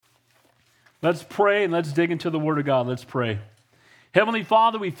Let's pray and let's dig into the Word of God. Let's pray. Heavenly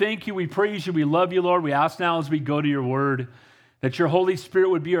Father, we thank you, we praise you, we love you, Lord. We ask now as we go to your Word that your Holy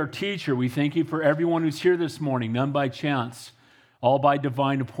Spirit would be our teacher. We thank you for everyone who's here this morning, none by chance, all by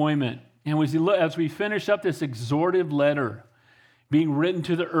divine appointment. And as we finish up this exhortive letter being written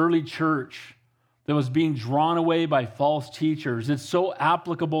to the early church that was being drawn away by false teachers, it's so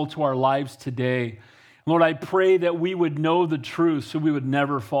applicable to our lives today. Lord, I pray that we would know the truth so we would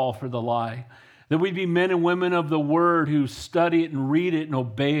never fall for the lie. That we'd be men and women of the Word who study it and read it and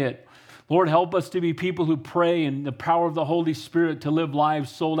obey it. Lord, help us to be people who pray in the power of the Holy Spirit to live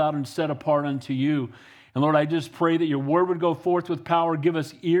lives sold out and set apart unto you. And Lord, I just pray that your Word would go forth with power. Give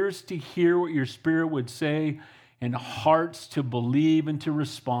us ears to hear what your Spirit would say and hearts to believe and to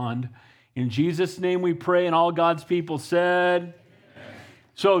respond. In Jesus' name we pray, and all God's people said...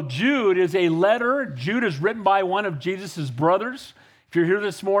 So Jude is a letter. Jude is written by one of Jesus' brothers. If you're here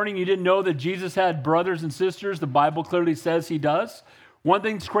this morning, you didn't know that Jesus had brothers and sisters. The Bible clearly says he does. One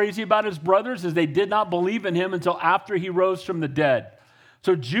thing that's crazy about his brothers is they did not believe in him until after he rose from the dead.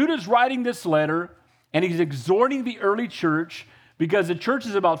 So Jude is writing this letter, and he's exhorting the early church because the church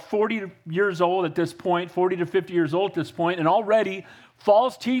is about 40 years old at this point, 40 to 50 years old at this point, and already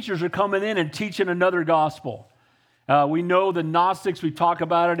false teachers are coming in and teaching another gospel. We know the Gnostics, we talk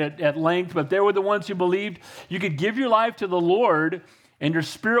about it at length, but they were the ones who believed you could give your life to the Lord and your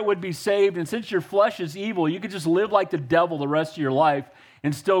spirit would be saved. And since your flesh is evil, you could just live like the devil the rest of your life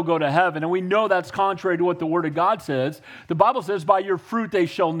and still go to heaven. And we know that's contrary to what the Word of God says. The Bible says, by your fruit they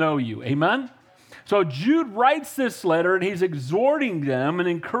shall know you. Amen? So Jude writes this letter and he's exhorting them and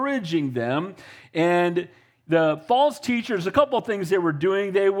encouraging them. And the false teachers, a couple of things they were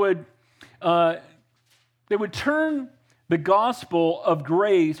doing, they would turn the gospel of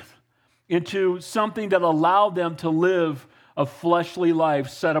grace into something that allowed them to live a fleshly life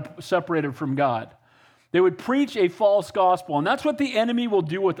separated from God. They would preach a false gospel, and that's what the enemy will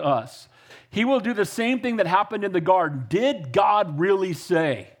do with us. He will do the same thing that happened in the garden. Did God really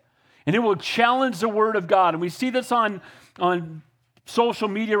say? And it will challenge the Word of God. And we see this on social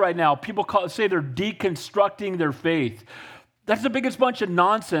media right now. People say they're deconstructing their faith. That's the biggest bunch of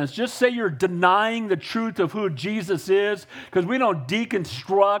nonsense. Just say you're denying the truth of who Jesus is, because we don't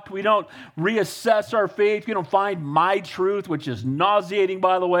deconstruct, we don't reassess our faith, we don't find my truth, which is nauseating,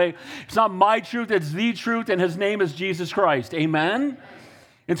 by the way. It's not my truth, it's the truth, and his name is Jesus Christ. Amen?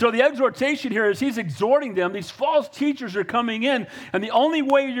 And so the exhortation here is he's exhorting them. These false teachers are coming in, and the only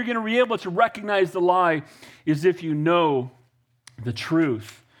way you're going to be able to recognize the lie is if you know the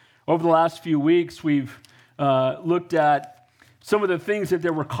truth. Over the last few weeks, we've looked at some of the things that they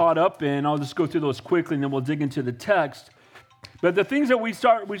were caught up in. I'll just go through those quickly and then we'll dig into the text. But the things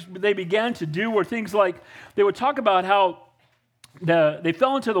that they began to do were things like they would talk about how they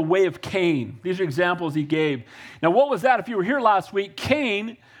fell into the way of Cain. These are examples he gave. Now, what was that? If you were here last week,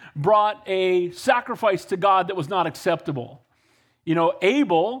 Cain brought a sacrifice to God that was not acceptable. You know,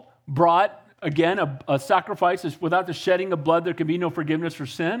 Abel brought, again, a sacrifice is without the shedding of blood, there can be no forgiveness for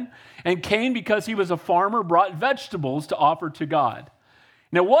sin. And Cain, because he was a farmer, brought vegetables to offer to God.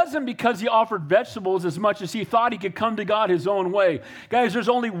 And it wasn't because he offered vegetables as much as he thought he could come to God his own way. Guys, there's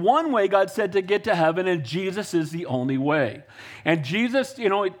only one way, God said, to get to heaven, and Jesus is the only way. And Jesus,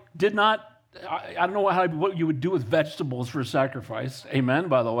 did not, I don't know what you would do with vegetables for sacrifice. Amen,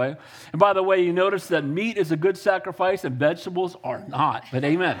 by the way. And by the way, you notice that meat is a good sacrifice and vegetables are not. But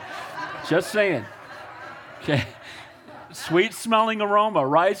amen. Just saying. Okay. Sweet smelling aroma.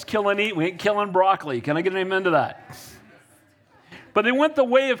 Rice killing eat. We ain't killing broccoli. Can I get an amen to that? But they went the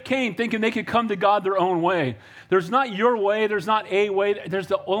way of Cain, thinking they could come to God their own way. There's not your way. There's not a way. There's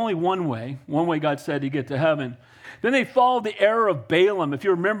the only one way. One way God said to get to heaven. Then they followed the error of Balaam. If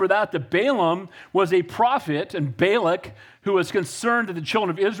you remember that, the Balaam was a prophet, and Balak, who was concerned that the children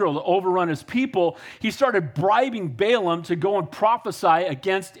of Israel to overrun his people, he started bribing Balaam to go and prophesy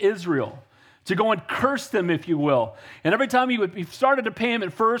against Israel, to go and curse them, if you will. And every time he started to pay him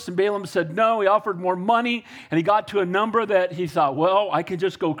at first, and Balaam said no, he offered more money, and he got to a number that he thought, well, I can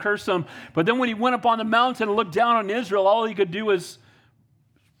just go curse them. But then when he went up on the mountain and looked down on Israel, all he could do was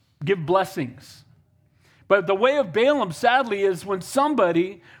give blessings. But the way of Balaam, sadly, is when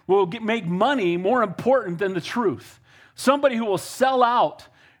somebody will make money more important than the truth. Somebody who will sell out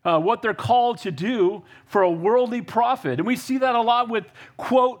what they're called to do for a worldly profit. And we see that a lot with,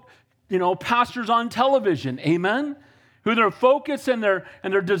 quote, pastors on television. Amen? Who their focus and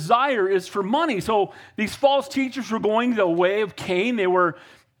their desire is for money. So these false teachers were going the way of Cain. They were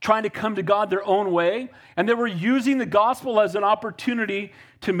trying to come to God their own way. And they were using the gospel as an opportunity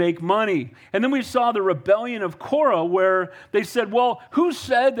to make money. And then we saw the rebellion of Korah, where they said, well, who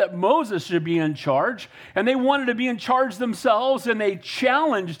said that Moses should be in charge? And they wanted to be in charge themselves, and they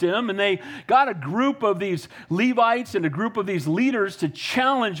challenged him, and they got a group of these Levites and a group of these leaders to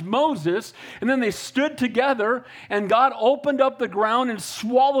challenge Moses. And then they stood together, and God opened up the ground and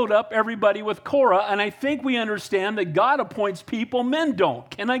swallowed up everybody with Korah. And I think we understand that God appoints people, men don't.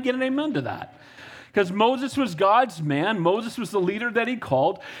 Can I get an amen to that? Because Moses was God's man. Moses was the leader that he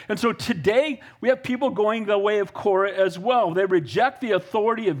called. And so today, we have people going the way of Korah as well. They reject the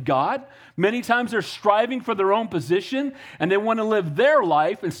authority of God. Many times they're striving for their own position, and they want to live their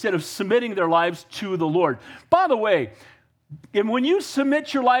life instead of submitting their lives to the Lord. By the way, when you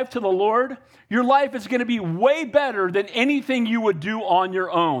submit your life to the Lord, your life is going to be way better than anything you would do on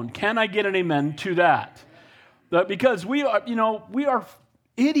your own. Can I get an amen to that? Because we are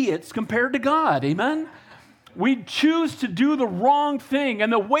idiots compared to God, amen? We choose to do the wrong thing,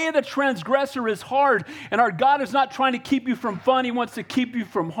 and the way of the transgressor is hard, and our God is not trying to keep you from fun. He wants to keep you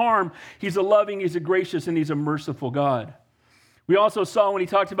from harm. He's a loving, he's a gracious, and he's a merciful God. We also saw when he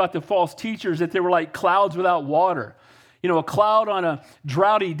talked about the false teachers that they were like clouds without water. You know, a cloud on a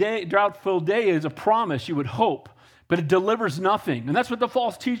drought-filled day is a promise, you would hope, but it delivers nothing, and that's what the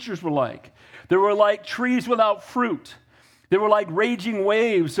false teachers were like. They were like trees without fruit. They were like raging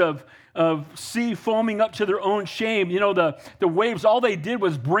waves of sea foaming up to their own shame. You know, the waves, all they did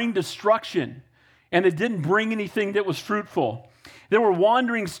was bring destruction, and it didn't bring anything that was fruitful. They were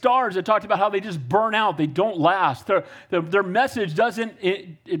wandering stars that talked about how they just burn out. They don't last. Their message doesn't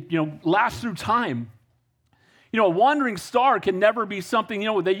last through time. You know, a wandering star can never be something,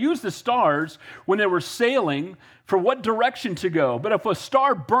 they used the stars when they were sailing for what direction to go. But if a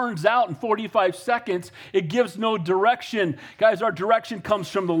star burns out in 45 seconds, it gives no direction. Guys, our direction comes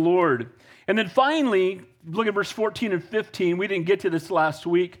from the Lord. And then finally, look at verse 14 and 15. We didn't get to this last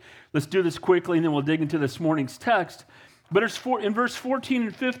week. Let's do this quickly, and then we'll dig into this morning's text. But in verse 14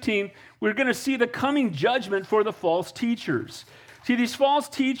 and 15, we're going to see the coming judgment for the false teachers. See, these false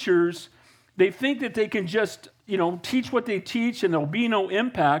teachers, they think that they can just teach what they teach and there'll be no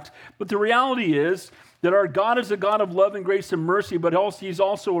impact. But the reality is that our God is a God of love and grace and mercy, but he's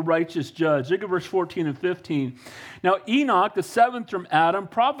also a righteous judge. Look at verse 14 and 15. Now Enoch, the seventh from Adam,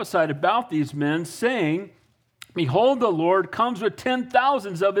 prophesied about these men, saying, behold, the Lord comes with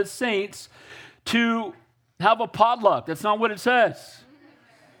 10,000s of his saints to have a potluck. That's not what it says.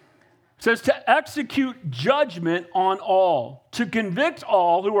 It says to execute judgment on all, to convict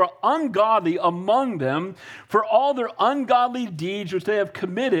all who are ungodly among them for all their ungodly deeds which they have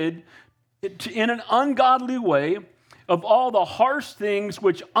committed in an ungodly way, of all the harsh things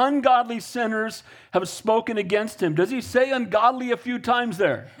which ungodly sinners have spoken against him. Does he say ungodly a few times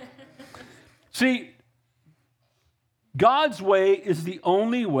there? See, God's way is the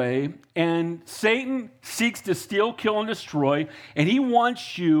only way, and Satan seeks to steal, kill, and destroy, and he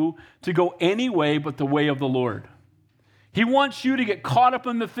wants you to go any way but the way of the Lord. He wants you to get caught up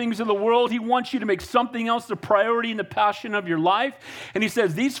in the things of the world. He wants you to make something else the priority and the passion of your life. And he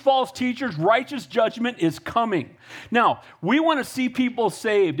says, these false teachers, righteous judgment is coming. Now, we want to see people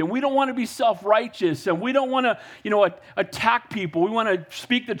saved, and we don't want to be self-righteous, and we don't want to, attack people. We want to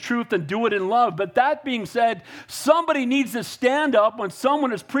speak the truth and do it in love. But that being said, somebody needs to stand up when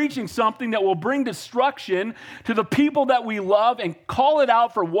someone is preaching something that will bring destruction to the people that we love and call it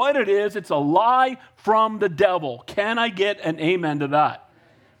out for what it is. It's a lie from the devil. Can I get an amen to that?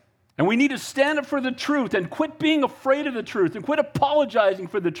 And we need to stand up for the truth and quit being afraid of the truth and quit apologizing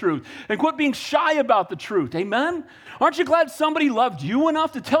for the truth and quit being shy about the truth. Amen? Aren't you glad somebody loved you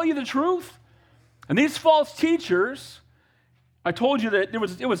enough to tell you the truth? And these false teachers, I told you that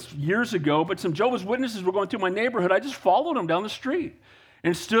it was years ago, but some Jehovah's Witnesses were going through my neighborhood. I just followed them down the street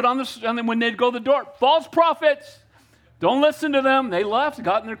and stood and then when they'd go to the door, false prophets. Don't listen to them. They left,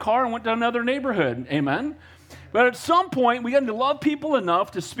 got in their car, and went to another neighborhood. Amen? But at some point, we got to love people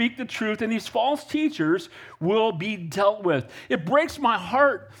enough to speak the truth, and these false teachers will be dealt with. It breaks my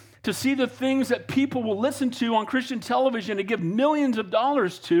heart to see the things that people will listen to on Christian television and give millions of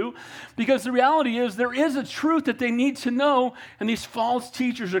dollars to, because the reality is there is a truth that they need to know, and these false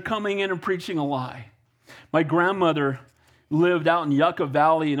teachers are coming in and preaching a lie. My grandmother lived out in Yucca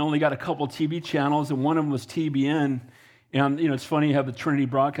Valley and only got a couple TV channels, and one of them was TBN. And, it's funny, you have the Trinity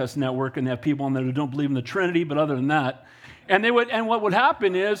Broadcast Network, and they have people on there who don't believe in the Trinity, but other than that. And what would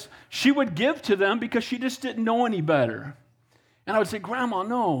happen is she would give to them because she just didn't know any better. And I would say, Grandma,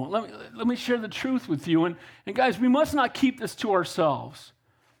 no, let me share the truth with you. And guys, we must not keep this to ourselves.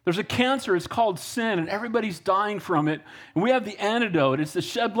 There's a cancer, it's called sin, and everybody's dying from it. And we have the antidote. It's the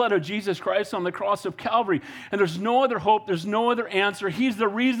shed blood of Jesus Christ on the cross of Calvary. And there's no other hope, there's no other answer. He's the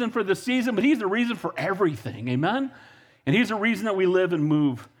reason for the season, but he's the reason for everything. Amen? And he's the reason that we live and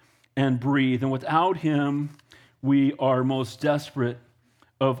move and breathe. And without him, we are most desperate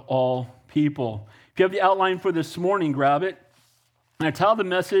of all people. If you have the outline for this morning, grab it. And I titled the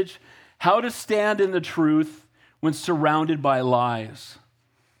message, How to Stand in the Truth When Surrounded by Lies.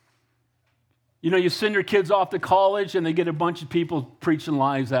 You know, you send your kids off to college and they get a bunch of people preaching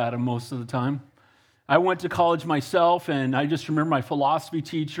lies at them most of the time. I went to college myself, and I just remember my philosophy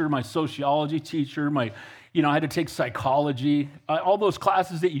teacher, my sociology teacher, I had to take psychology, all those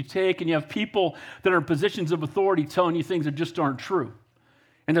classes that you take, and you have people that are in positions of authority telling you things that just aren't true.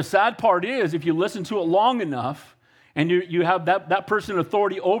 And the sad part is, if you listen to it long enough, and you have that person in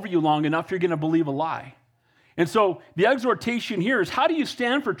authority over you long enough, you're going to believe a lie. And so the exhortation here is, how do you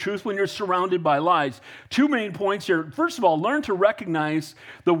stand for truth when you're surrounded by lies? Two main points here. First of all, learn to recognize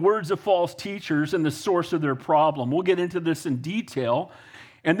the words of false teachers and the source of their problem. We'll get into this in detail.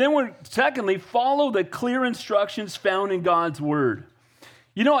 And then secondly, follow the clear instructions found in God's word.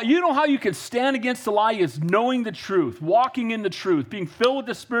 You know how you can stand against the lie is knowing the truth, walking in the truth, being filled with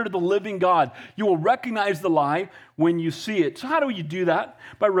the Spirit of the living God. You will recognize the lie when you see it. So how do you do that?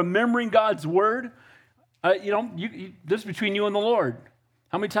 By remembering God's word. This is between you and the Lord.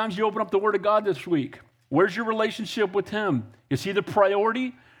 How many times you open up the Word of God this week? Where's your relationship with Him? Is He the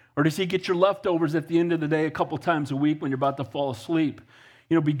priority, or does He get your leftovers at the end of the day a couple times a week when you're about to fall asleep?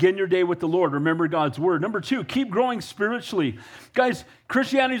 Begin your day with the Lord. Remember God's Word. Number two, keep growing spiritually. Guys,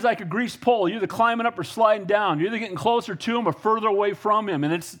 Christianity is like a greased pole. You're either climbing up or sliding down. You're either getting closer to Him or further away from Him.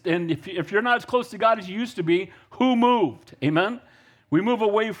 And if you're not as close to God as you used to be, who moved? Amen? We move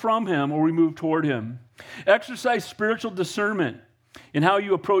away from Him or we move toward Him. Exercise spiritual discernment in how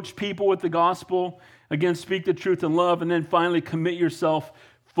you approach people with the gospel. Again, speak the truth in love. And then finally, commit yourself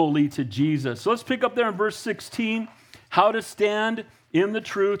fully to Jesus. So let's pick up there in verse 16. How to stand in the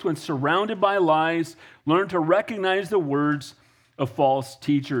truth when surrounded by lies. Learn to recognize the words of false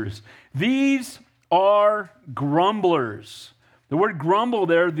teachers. These are grumblers. The word grumble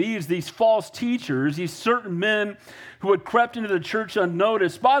there, these false teachers, these certain men who had crept into the church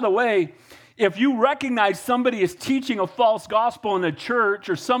unnoticed. By the way, if you recognize somebody is teaching a false gospel in the church,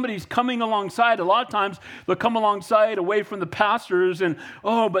 or somebody's coming alongside, a lot of times they'll come alongside away from the pastors and,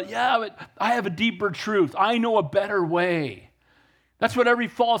 but I have a deeper truth. I know a better way. That's what every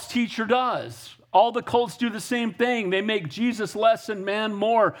false teacher does. All the cults do the same thing. They make Jesus less and man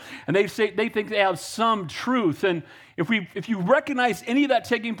more. And they think they have some truth. And if you recognize any of that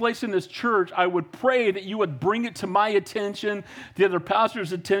taking place in this church, I would pray that you would bring it to my attention, the other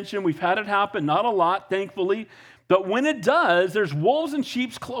pastor's attention. We've had it happen, not a lot, thankfully. But when it does, there's wolves in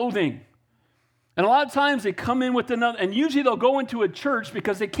sheep's clothing. And a lot of times they come in with another, and usually they'll go into a church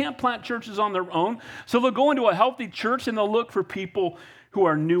because they can't plant churches on their own. So they'll go into a healthy church and they'll look for people who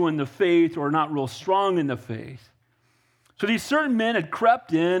are new in the faith or not real strong in the faith. So these certain men had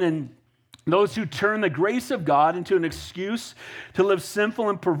crept in, and those who turn the grace of God into an excuse to live sinful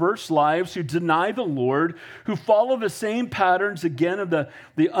and perverse lives, who deny the Lord, who follow the same patterns again of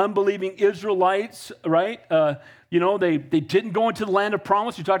the unbelieving Israelites, right? They didn't go into the land of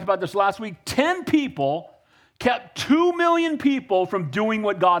promise. We talked about this last week. 10 people kept 2 million people from doing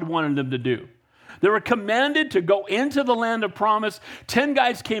what God wanted them to do. They were commanded to go into the land of promise. 10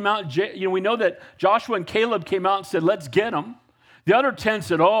 guys came out. We know that Joshua and Caleb came out and said, let's get them. The other 10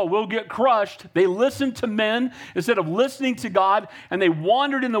 said, we'll get crushed. They listened to men instead of listening to God, and they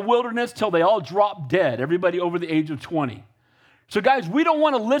wandered in the wilderness till they all dropped dead, everybody over the age of 20. So guys, we don't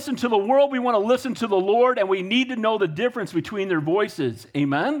want to listen to the world. We want to listen to the Lord, and we need to know the difference between their voices.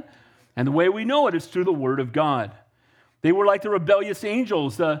 Amen? And the way we know it is through the Word of God. They were like the rebellious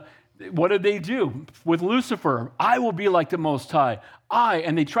angels. What did they do with Lucifer? I will be like the Most High.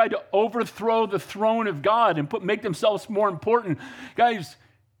 And they tried to overthrow the throne of God and make themselves more important. Guys,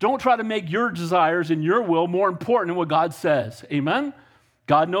 don't try to make your desires and your will more important than what God says. Amen?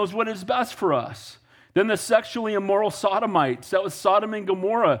 God knows what is best for us. Then the sexually immoral sodomites, that was Sodom and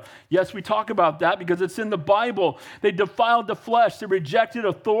Gomorrah. Yes, we talk about that because it's in the Bible. They defiled the flesh. They rejected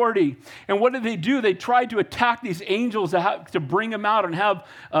authority. And what did they do? They tried to attack these angels to bring them out and have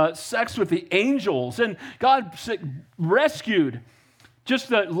sex with the angels. And God rescued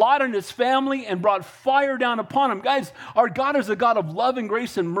just Lot and his family and brought fire down upon him. Guys, our God is a God of love and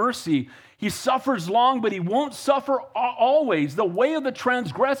grace and mercy. He suffers long, but he won't suffer always. The way of the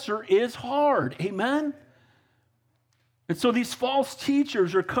transgressor is hard. Amen? And so these false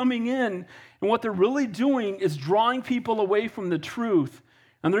teachers are coming in, and what they're really doing is drawing people away from the truth.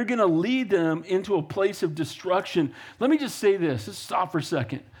 And they're going to lead them into a place of destruction. Let me just say this. Let's stop for a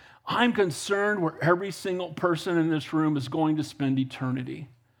second. I'm concerned where every single person in this room is going to spend eternity.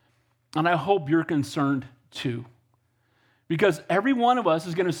 And I hope you're concerned too. Because every one of us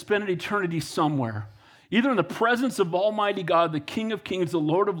is going to spend an eternity somewhere. Either in the presence of Almighty God, the King of Kings, the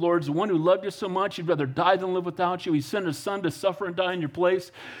Lord of Lords, the one who loved you so much, you'd rather die than live without you. He sent his son to suffer and die in your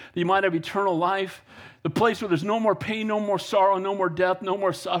place, that you might have eternal life. The place where there's no more pain, no more sorrow, no more death, no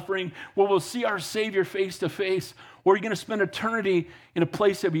more suffering, where we'll see our Savior face to face. Or you're going to spend eternity in a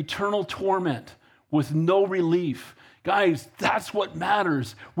place of eternal torment with no relief. Guys, that's what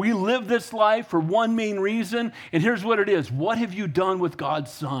matters. We live this life for one main reason, and here's what it is. What have you done with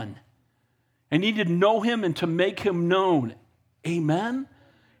God's Son? I need to know him and to make him known. Amen?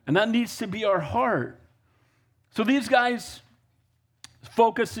 And that needs to be our heart. So these guys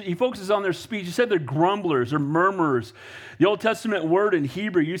he focuses on their speech. He said they're grumblers or murmurers. The Old Testament word in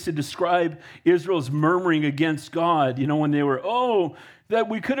Hebrew used to describe Israel's murmuring against God. You know, when they were, that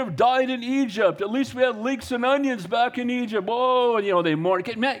we could have died in Egypt. At least we had leeks and onions back in Egypt. Oh, and they mourn.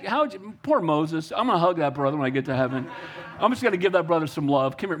 Man, poor Moses. I'm going to hug that brother when I get to heaven. I'm just going to give that brother some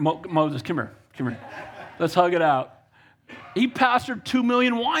love. Come here, Moses, come here. Let's hug it out. He pastored 2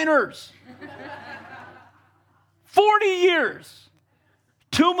 million whiners. 40 years.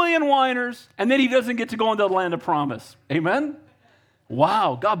 2 million whiners, and then he doesn't get to go into the land of promise. Amen?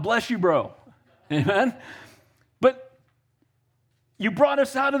 Wow, God bless you, bro. Amen? But you brought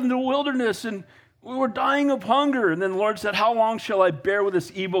us out of the wilderness, and we were dying of hunger. And then the Lord said, how long shall I bear with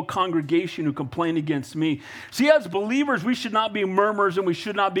this evil congregation who complain against me? See, as believers, we should not be murmurers and we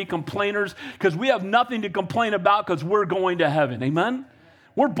should not be complainers because we have nothing to complain about because we're going to heaven. Amen?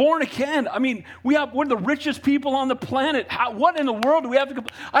 We're born again. I mean, we're the richest people on the planet. What in the world do we have to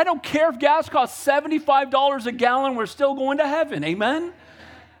complain? I don't care if gas costs $75 a gallon. We're still going to heaven. Amen?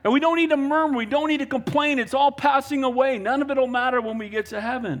 And we don't need to murmur. We don't need to complain. It's all passing away. None of it will matter when we get to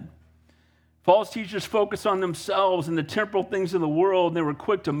heaven. False teachers focus on themselves and the temporal things of the world, and they were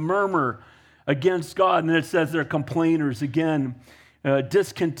quick to murmur against God. And then it says they're complainers again,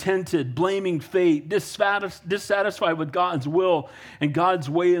 discontented, blaming fate, dissatisfied with God's will and God's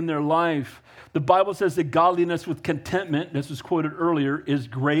way in their life. The Bible says that godliness with contentment, this was quoted earlier, is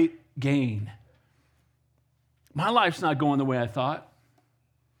great gain. My life's not going the way I thought.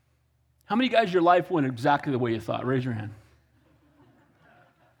 How many guys your life went exactly the way you thought? Raise your hand.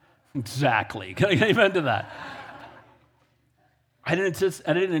 Exactly. Can I get amen to that? I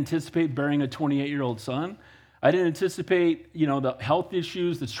didn't anticipate bearing a 28-year-old son. I didn't anticipate, the health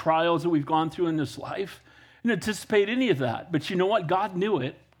issues, the trials that we've gone through in this life. I didn't anticipate any of that. But you know what? God knew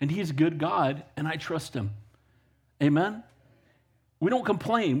it, and he's a good God, and I trust him. Amen? We don't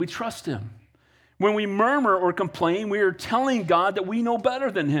complain. We trust him. When we murmur or complain, we are telling God that we know better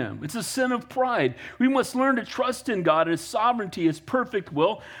than him. It's a sin of pride. We must learn to trust in God, his sovereignty, his perfect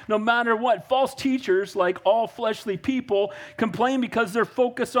will, no matter what. False teachers, like all fleshly people, complain because they're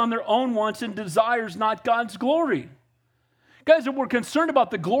focused on their own wants and desires, not God's glory. Guys, if we're concerned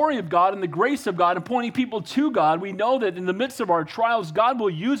about the glory of God and the grace of God and pointing people to God, we know that in the midst of our trials, God will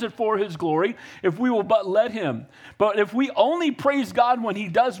use it for his glory if we will but let him. But if we only praise God when he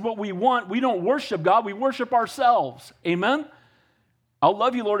does what we want, we don't worship God, we worship ourselves. Amen? I'll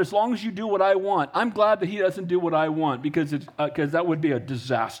love you, Lord, as long as you do what I want. I'm glad that he doesn't do what I want because that would be a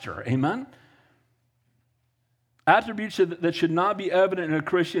disaster. Amen? Attributes that should not be evident in a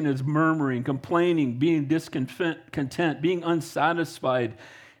Christian is murmuring, complaining, being discontent, being unsatisfied.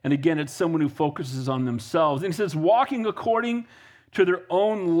 And again, it's someone who focuses on themselves. And he says, walking according to their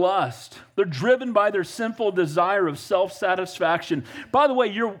own lust. They're driven by their sinful desire of self-satisfaction. By the way,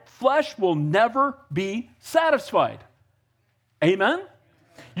 your flesh will never be satisfied. Amen?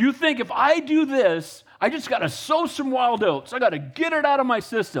 You think if I do this, I just got to sow some wild oats. I got to get it out of my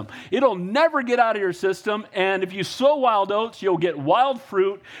system. It'll never get out of your system. And if you sow wild oats, you'll get wild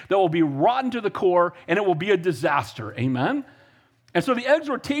fruit that will be rotten to the core, and it will be a disaster. Amen? And so the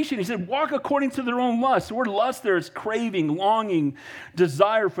exhortation, he said, walk according to their own lust. The word lust there is craving, longing,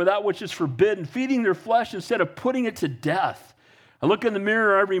 desire for that which is forbidden, feeding their flesh instead of putting it to death. I look in the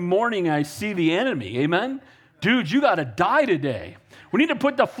mirror every morning and I see the enemy. Amen? Dude, you got to die today. We need to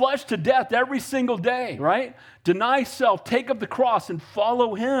put the flesh to death every single day, right? Deny self, take up the cross, and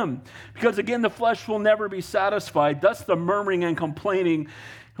follow him. Because again, the flesh will never be satisfied. Thus the murmuring and complaining.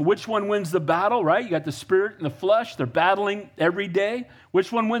 Which one wins the battle, right? You got the spirit and the flesh. They're battling every day.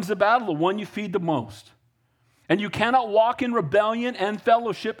 Which one wins the battle? The one you feed the most. And you cannot walk in rebellion and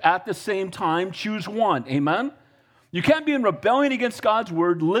fellowship at the same time. Choose one. Amen? You can't be in rebellion against God's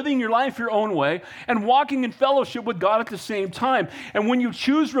word, living your life your own way, and walking in fellowship with God at the same time. And when you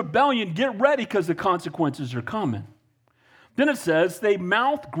choose rebellion, get ready because the consequences are coming. Then it says, they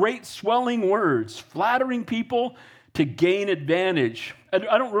mouth great swelling words, flattering people to gain advantage. I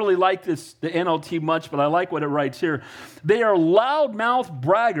don't really like the NLT much, but I like what it writes here. They are loud-mouthed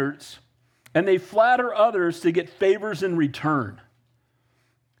braggarts, and they flatter others to get favors in return.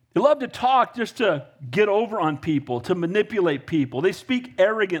 They love to talk just to get over on people, to manipulate people. They speak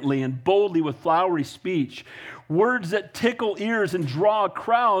arrogantly and boldly with flowery speech, words that tickle ears and draw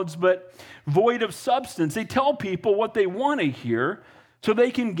crowds, but void of substance. They tell people what they want to hear so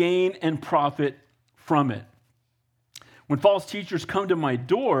they can gain and profit from it. When false teachers come to my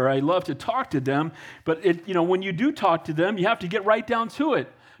door, I love to talk to them, but when you do talk to them, you have to get right down to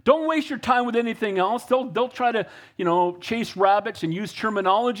it. Don't waste your time with anything else. They'll try to, chase rabbits and use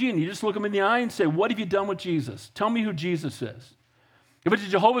terminology, and you just look them in the eye and say, what have you done with Jesus? Tell me who Jesus is. If it's a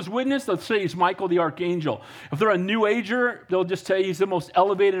Jehovah's Witness, they'll say he's Michael the Archangel. If they're a New Ager, they'll just say he's the most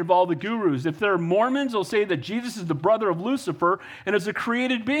elevated of all the gurus. If they're Mormons, they'll say that Jesus is the brother of Lucifer and is a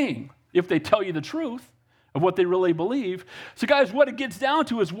created being, if they tell you the truth of what they really believe. So guys, what it gets down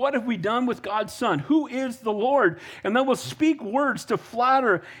to is, what have we done with God's Son? Who is the Lord? And then we'll speak words to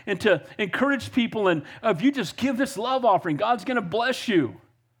flatter and to encourage people. And if you just give this love offering, God's going to bless you.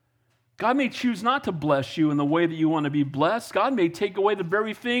 God may choose not to bless you in the way that you want to be blessed. God may take away the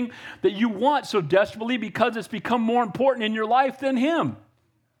very thing that you want so desperately because it's become more important in your life than Him.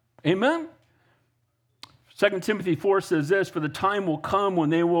 Amen? 2 Timothy 4 says this, for the time will come when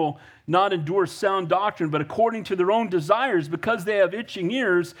they will not endure sound doctrine, but according to their own desires, because they have itching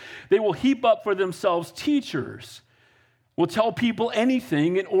ears, they will heap up for themselves teachers, will tell people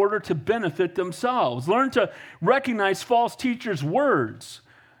anything in order to benefit themselves. Learn to recognize false teachers' words.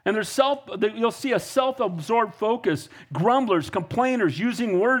 And you'll see a self-absorbed focus, grumblers, complainers,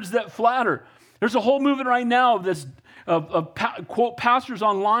 using words that flatter. There's a whole movement right now of quote pastors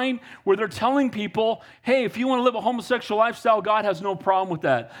online where they're telling people, hey, if you want to live a homosexual lifestyle, God has no problem with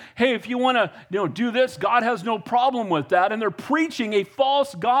that. Hey, if you want to do this, God has no problem with that. And they're preaching a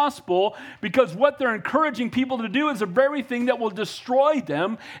false gospel because what they're encouraging people to do is the very thing that will destroy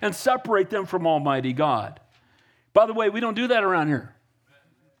them and separate them from Almighty God. By the way, we don't do that around here.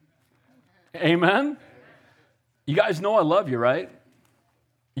 Amen? You guys know I love you, right?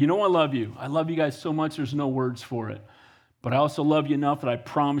 You know I love you. I love you guys so much there's no words for it. But I also love you enough that I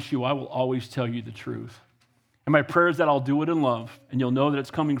promise you I will always tell you the truth. And my prayer is that I'll do it in love, and you'll know that it's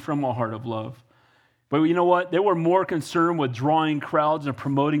coming from a heart of love. But you know what? They were more concerned with drawing crowds and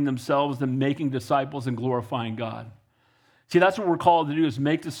promoting themselves than making disciples and glorifying God. See, that's what we're called to do, is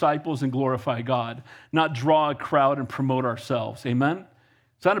make disciples and glorify God, not draw a crowd and promote ourselves. Amen?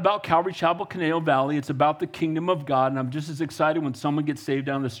 It's not about Calvary Chapel, Conejo Valley. It's about the kingdom of God, and I'm just as excited when someone gets saved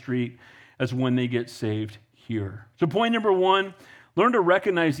down the street as when they get saved here. So point number one, learn to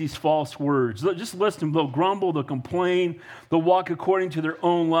recognize these false words. Just listen. They'll grumble, they'll complain, they'll walk according to their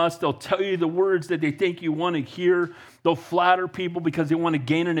own lust. They'll tell you the words that they think you want to hear. They'll flatter people because they want to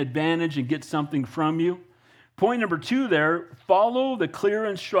gain an advantage and get something from you. Point number two there, follow the clear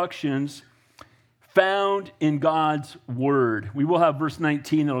instructions found in God's word. We will have verse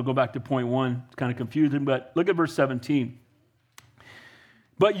 19. That'll go back to point one. It's kind of confusing, but look at verse 17.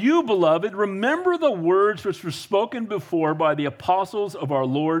 But you, beloved, remember the words which were spoken before by the apostles of our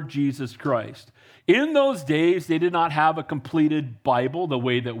Lord Jesus Christ. In those days, they did not have a completed Bible the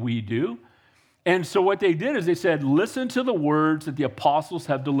way that we do. And so what they did is they said, listen to the words that the apostles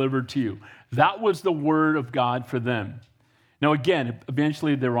have delivered to you. That was the word of God for them. Now, again,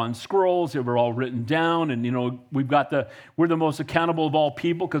 eventually they're on scrolls. They were all written down. And, we're the most accountable of all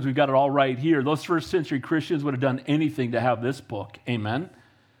people because we've got it all right here. Those first century Christians would have done anything to have this book. Amen?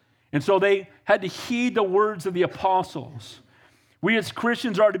 And so they had to heed the words of the apostles. We as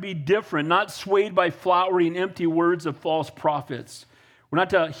Christians are to be different, not swayed by flowery and empty words of false prophets. We're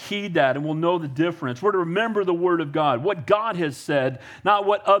not to heed that, and we'll know the difference. We're to remember the word of God, what God has said, not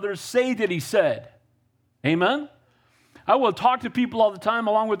what others say that He said. Amen? I will talk to people all the time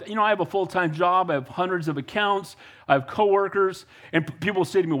along with, I have a full-time job. I have hundreds of accounts. I have coworkers. And people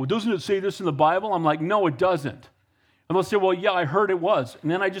say to me, well, doesn't it say this in the Bible? I'm like, no, it doesn't. And they'll say, well, yeah, I heard it was.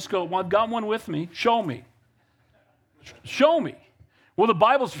 And then I just go, well, I've got one with me. Show me. Show me. Well, the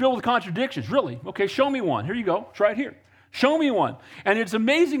Bible's filled with contradictions. Really? Okay, show me one. Here you go. It's right here. Show me one. And it's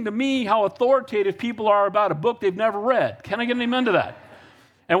amazing to me how authoritative people are about a book they've never read. Can I get an amen to that?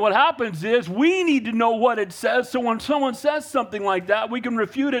 And what happens is we need to know what it says, so when someone says something like that, we can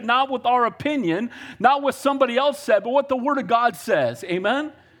refute it not with our opinion, not what somebody else said, but what the Word of God says.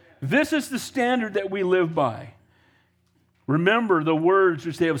 Amen? This is the standard that we live by. Remember the words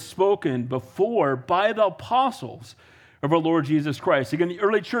which they have spoken before by the apostles of our Lord Jesus Christ. Again, the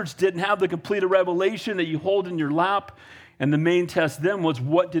early church didn't have the completed revelation that you hold in your lap, and the main test then was,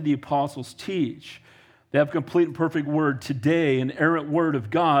 what did the apostles teach? They have complete and perfect word today, an errant word of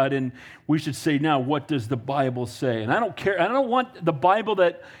God, and we should say now, what does the Bible say? And I don't care, I don't want the Bible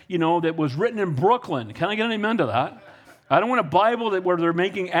that, that was written in Brooklyn. Can I get an amen to that? I don't want a Bible where they're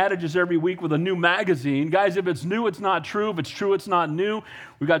making adages every week with a new magazine. Guys, if it's new, it's not true. If it's true, it's not new.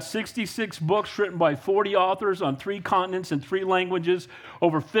 We've got 66 books written by 40 authors on 3 continents and 3 languages,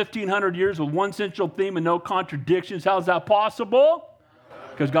 over 1,500 years with one central theme and no contradictions. How is that possible?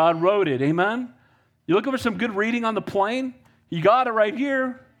 Because God wrote it. Amen? You looking for some good reading on the plane? You got it right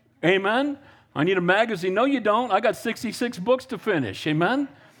here. Amen? I need a magazine. No, you don't. I got 66 books to finish. Amen?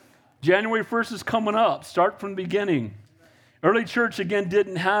 January 1st is coming up. Start from the beginning. Early church, again,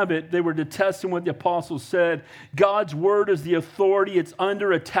 didn't have it. They were detesting what the apostles said. God's word is the authority. It's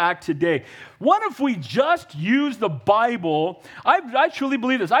under attack today. What if we just use the Bible? I truly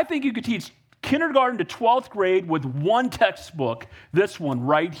believe this. I think you could teach kindergarten to 12th grade with one textbook, this one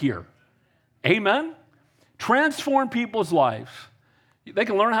right here. Amen? Transform people's lives. They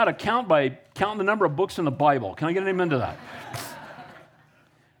can learn how to count by counting the number of books in the Bible. Can I get an amen to that?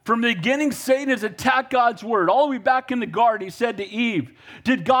 From the beginning, Satan has attacked God's word. All the way back in the garden, he said to Eve,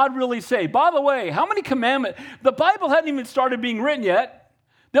 did God really say? By the way, how many commandments? The Bible hadn't even started being written yet.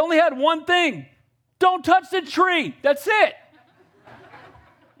 They only had one thing. Don't touch the tree. That's it.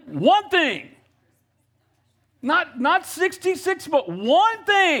 One thing. Not 66, but one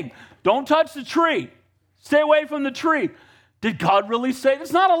thing. Don't touch the tree. Stay away from the tree. Did God really say?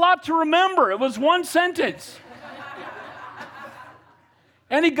 It's not a lot to remember. It was one sentence.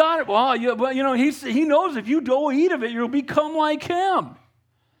 And he got it. Well, he knows if you don't eat of it, you'll become like him.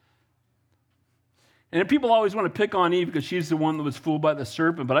 And people always want to pick on Eve because she's the one that was fooled by the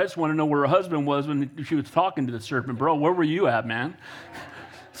serpent. But I just want to know where her husband was when she was talking to the serpent. Bro, where were you at, man?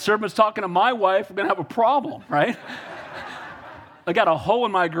 Serpent's talking to my wife. We're going to have a problem, right? I got a hole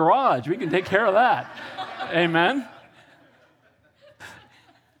in my garage. We can take care of that. Amen.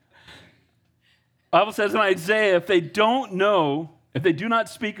 The Bible says in Isaiah, if they do not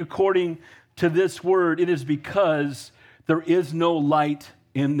speak according to this word, it is because there is no light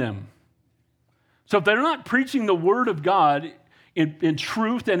in them. So if they're not preaching the word of God in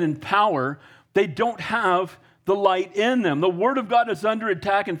truth and in power, they don't have the light in them. The word of God is under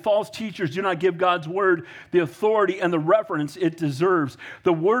attack, and false teachers do not give God's word the authority and the reverence it deserves.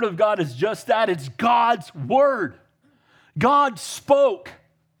 The word of God is just that. It's God's word. God spoke,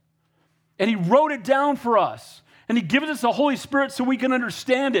 and he wrote it down for us. And he gives us the Holy Spirit so we can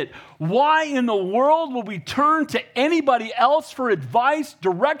understand it. Why in the world will we turn to anybody else for advice,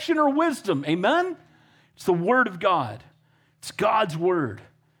 direction, or wisdom? Amen? It's the Word of God. It's God's Word.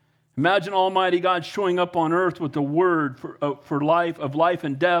 Imagine Almighty God showing up on earth with the Word for life, of life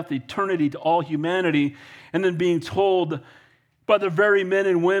and death, eternity to all humanity, and then being told by the very men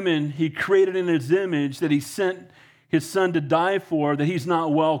and women he created in his image that he sent his Son to die for, that he's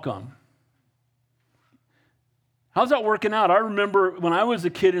not welcome. How's that working out? I remember when I was a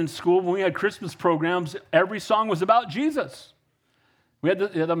kid in school, when we had Christmas programs, every song was about Jesus.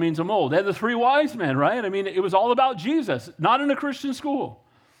 That means I'm old. They had the 3 wise men, right? I mean, it was all about Jesus, not in a Christian school.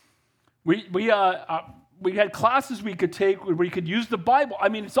 We had classes we could take where we could use the Bible. I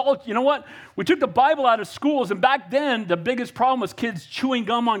mean, it's all, you know what? We took the Bible out of schools, and back then, the biggest problem was kids chewing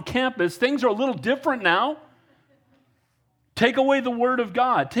gum on campus. Things are a little different now. Take away the Word of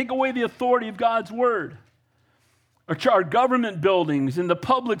God. Take away the authority of God's Word. Our government buildings, in the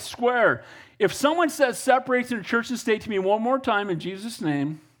public square. If someone says separates in church and state to me one more time in Jesus'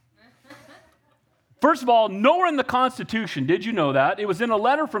 name, first of all, nowhere in the Constitution did you know that. It was in a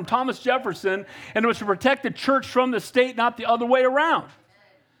letter from Thomas Jefferson, and it was to protect the church from the state, not the other way around.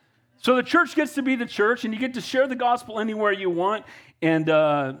 So the church gets to be the church, and you get to share the gospel anywhere you want, and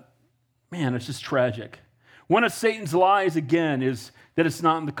man, it's just tragic. One of Satan's lies, again, is that it's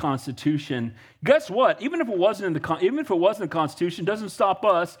not in the Constitution. Guess what? Even if it wasn't in the Constitution, it doesn't stop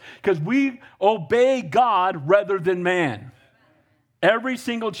us because we obey God rather than man. Every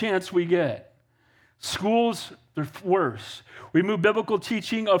single chance we get. Schools, they're worse. We move biblical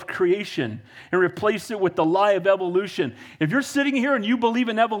teaching of creation and replace it with the lie of evolution. If you're sitting here and you believe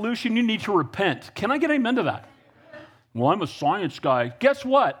in evolution, you need to repent. Can I get amen to that? Well, I'm a science guy. Guess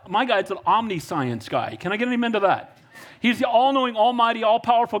what? My guy's an omniscience guy. Can I get an amen to that? He's the all-knowing, almighty,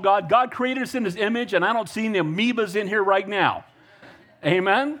 all-powerful God. God created us in his image, and I don't see any amoebas in here right now.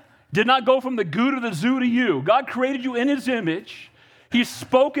 Amen? Did not go from the goo to the zoo to you. God created you in his image. He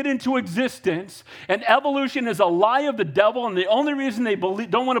spoke it into existence, and evolution is a lie of the devil, and the only reason they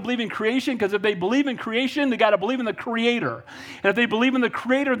don't want to believe in creation, because if they believe in creation, they got to believe in the Creator. And if they believe in the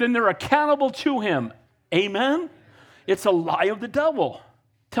Creator, then they're accountable to Him. Amen? It's a lie of the devil,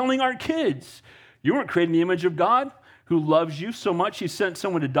 telling our kids, you weren't created in the image of God, who loves you so much, He sent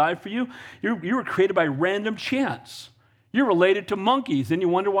someone to die for you. You were created by random chance. You're related to monkeys, and you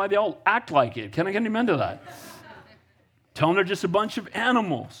wonder why they all act like it. Can I get an amen to that? Telling they're just a bunch of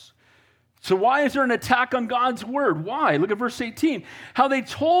animals. So why is there an attack on God's word? Why? Look at verse 18. How they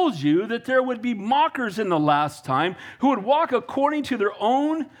told you that there would be mockers in the last time who would walk according to their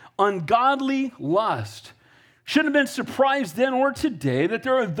own ungodly lust. Shouldn't have been surprised then or today that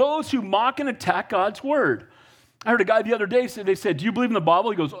there are those who mock and attack God's word. I heard a guy the other day say, they said, do you believe in the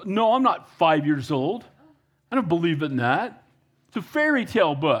Bible? He goes, no, I'm not 5 years old. I don't believe in that. It's a fairy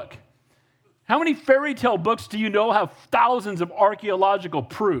tale book. How many fairy tale books do you know have thousands of archaeological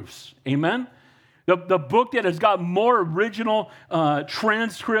proofs? Amen? The book that has got more original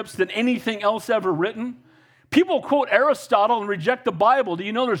transcripts than anything else ever written. People quote Aristotle and reject the Bible. Do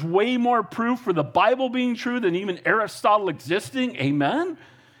you know there's way more proof for the Bible being true than even Aristotle existing? Amen?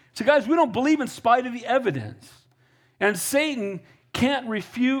 So guys, we don't believe in spite of the evidence. And Satan can't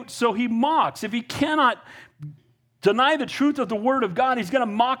refute, so he mocks. If he cannot deny the truth of the Word of God, he's going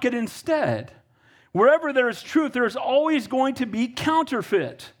to mock it instead. Wherever there is truth, there is always going to be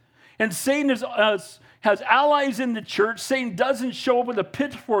counterfeit. And Satan has allies in the church. Satan doesn't show up with a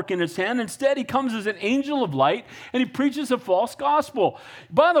pitchfork in his hand. Instead, he comes as an angel of light, and he preaches a false gospel.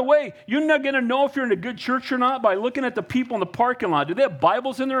 By the way, you're not going to know if you're in a good church or not by looking at the people in the parking lot. Do they have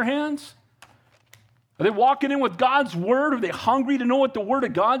Bibles in their hands? Are they walking in with God's word? Are they hungry to know what the word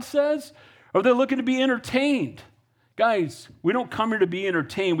of God says? Or are they looking to be entertained? Guys, we don't come here to be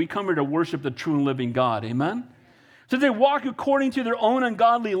entertained. We come here to worship the true and living God. Amen? So they walk according to their own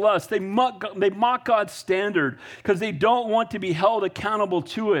ungodly lust. They mock God's standard because they don't want to be held accountable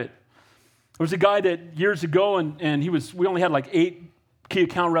to it. There was a guy that years ago, and we only had like 8 key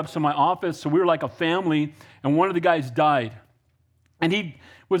account reps in my office, so we were like a family, and one of the guys died. And he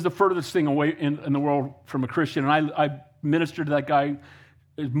was the furthest thing away in the world from a Christian, and I ministered to that guy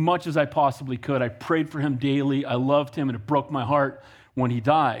as much as I possibly could. I prayed for him daily. I loved him, and it broke my heart when he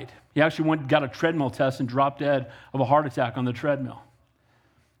died. He actually got a treadmill test and dropped dead of a heart attack on the treadmill.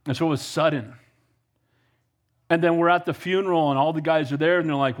 And so it was sudden. And then we're at the funeral, and all the guys are there, and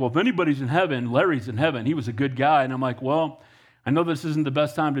they're like, well, if anybody's in heaven, Larry's in heaven. He was a good guy. And I'm like, well, I know this isn't the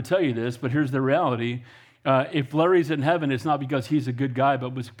best time to tell you this, but here's the reality. If Larry's in heaven, it's not because he's a good guy,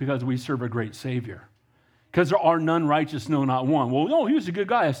 but it's because we serve a great Savior. Because there are none righteous, no, not one. Well, no, he was a good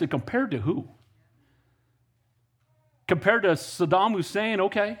guy. I said, compared to who? Compared to Saddam Hussein,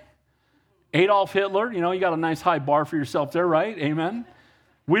 okay. Adolf Hitler, you got a nice high bar for yourself there, right? Amen.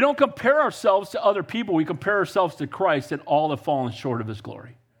 We don't compare ourselves to other people. We compare ourselves to Christ, and all have fallen short of his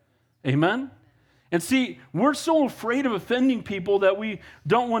glory. Amen? And see, we're so afraid of offending people that we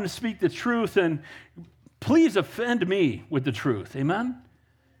don't want to speak the truth, and please offend me with the truth. Amen?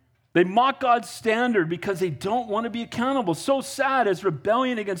 They mock God's standard because they don't want to be accountable. So sad as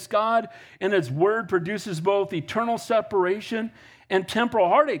rebellion against God and His word produces both eternal separation and temporal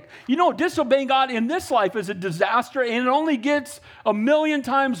heartache. Disobeying God in this life is a disaster, and it only gets 1,000,000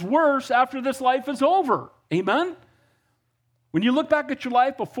 times worse after this life is over. Amen? When you look back at your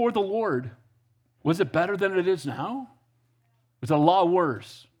life before the Lord, was it better than it is now? Was it a lot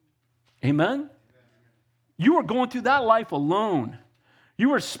worse? Amen? You were going through that life alone. You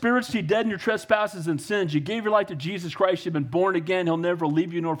were spiritually dead in your trespasses and sins. You gave your life to Jesus Christ. You've been born again. He'll never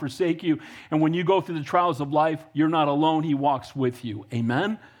leave you nor forsake you. And when you go through the trials of life, you're not alone. He walks with you.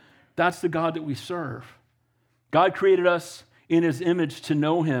 Amen? That's the God that we serve. God created us in His image to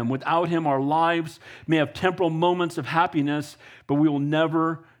know Him. Without Him, our lives may have temporal moments of happiness, but we will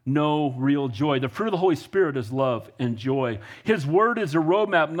never know real joy. The fruit of the Holy Spirit is love and joy. His word is a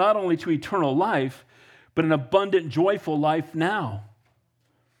roadmap not only to eternal life, but an abundant, joyful life now.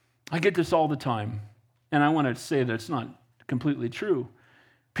 I get this all the time, and I want to say that it's not completely true.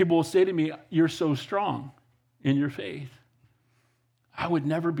 People will say to me, you're so strong in your faith. I would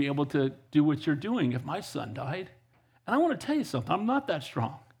never be able to do what you're doing if my son died. And I want to tell you something, I'm not that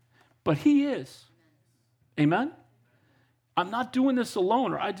strong, but He is. Amen? I'm not doing this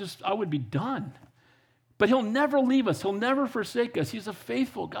alone, or I would be done. But He'll never leave us. He'll never forsake us. He's a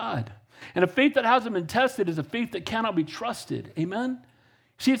faithful God. And a faith that hasn't been tested is a faith that cannot be trusted. Amen?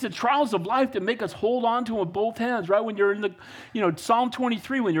 See, it's the trials of life that make us hold on to Him with both hands, right? When you're in Psalm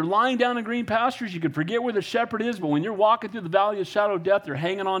 23, when you're lying down in green pastures, you can forget where the shepherd is, but when you're walking through the valley of the shadow of death, you're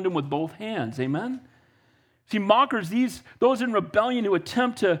hanging on to Him with both hands. Amen? See, mockers, those in rebellion who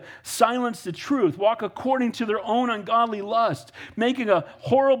attempt to silence the truth, walk according to their own ungodly lust, making a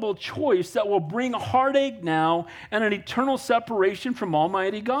horrible choice that will bring heartache now and an eternal separation from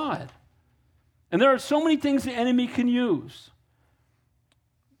Almighty God. And there are so many things the enemy can use.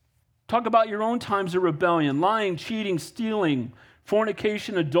 Talk about your own times of rebellion: lying, cheating, stealing,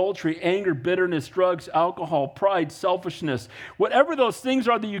 fornication, adultery, anger, bitterness, drugs, alcohol, pride, selfishness. Whatever those things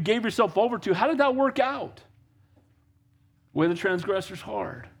are that you gave yourself over to, how did that work out? Way of the transgressor's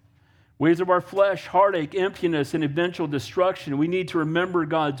hard. Ways of our flesh, heartache, emptiness, and eventual destruction. We need to remember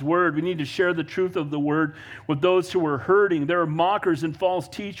God's word. We need to share the truth of the word with those who are hurting. There are mockers and false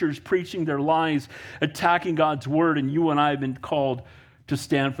teachers preaching their lies, attacking God's word, and you and I have been called to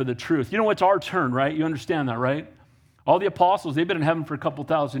stand for the truth. You know, it's our turn, right? You understand that, right? All the apostles, they've been in heaven for a couple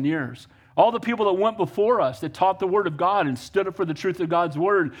thousand years. All the people that went before us that taught the word of God and stood up for the truth of God's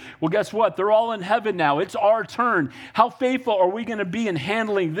word, well, guess what? They're all in heaven now. It's our turn. How faithful are we going to be in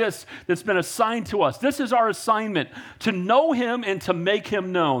handling this that's been assigned to us? This is our assignment, to know him and to make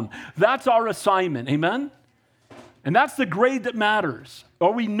him known. That's our assignment. Amen? And that's the grade that matters.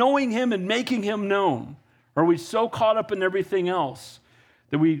 Are we knowing him and making him known? Are we so caught up in everything else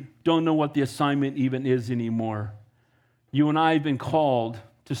that we don't know what the assignment even is anymore? You and I have been called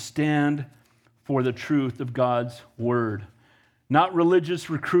to stand for the truth of God's word. Not religious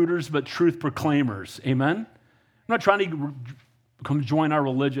recruiters, but truth proclaimers. Amen? I'm not trying to come join our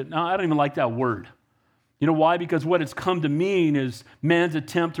religion. No, I don't even like that word. You know why? Because what it's come to mean is man's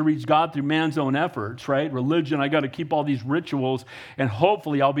attempt to reach God through man's own efforts, right? Religion, I got to keep all these rituals, and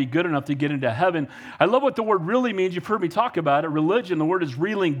hopefully I'll be good enough to get into heaven. I love what the word really means. You've heard me talk about it. Religion, the word is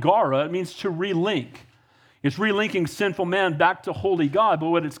relingara. It means to relink. It's relinking sinful man back to holy God. But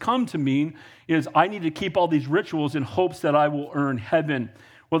what it's come to mean is I need to keep all these rituals in hopes that I will earn heaven.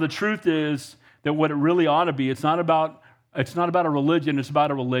 Well, the truth is that what it really ought to be, it's not about a religion, it's about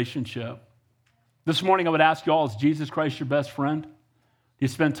a relationship. This morning I would ask you all, is Jesus Christ your best friend? Do you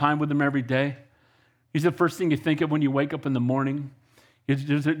spend time with him every day? He's the first thing you think of when you wake up in the morning. Do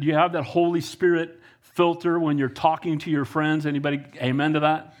you have that Holy Spirit filter when you're talking to your friends? Anybody amen to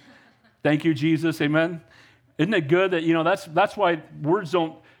that? Thank you, Jesus. Amen. Isn't it good that, that's why words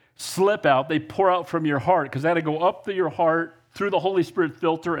don't slip out. They pour out from your heart, because they got to go up to your heart through the Holy Spirit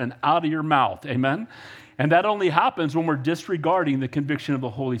filter and out of your mouth. Amen? And that only happens when we're disregarding the conviction of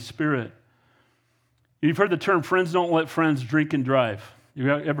the Holy Spirit. You've heard the term, friends don't let friends drink and drive. You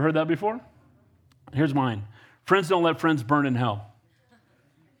ever heard that before? Here's mine. Friends don't let friends burn in hell.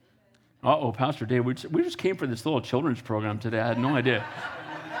 Uh-oh, Pastor Dave, we just came for this little children's program today. I had no idea.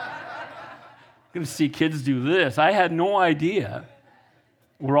 I'm going to see kids do this. I had no idea.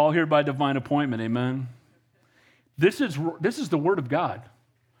 We're all here by divine appointment, amen? This is the word of God.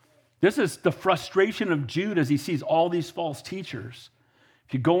 This is the frustration of Jude as he sees all these false teachers.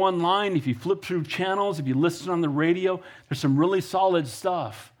 If you go online, if you flip through channels, if you listen on the radio, there's some really solid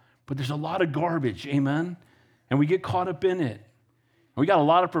stuff, but there's a lot of garbage, amen? And we get caught up in it. We got a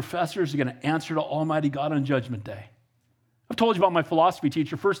lot of professors who are going to answer to Almighty God on Judgment Day. I've told you about my philosophy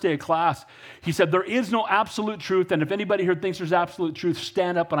teacher, first day of class. He said, there is no absolute truth, and if anybody here thinks there's absolute truth,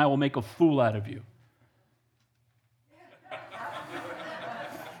 stand up and I will make a fool out of you.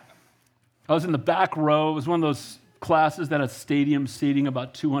 I was in the back row. It was one of those classes that had stadium seating,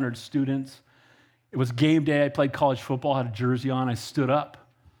 about 200 students. It was game day. I played college football, had a jersey on. I stood up.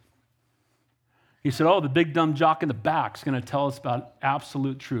 He said, the big dumb jock in the back is going to tell us about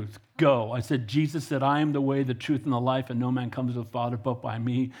absolute truth. Go. I said, Jesus said, I am the way, the truth, and the life, and no man comes to the Father but by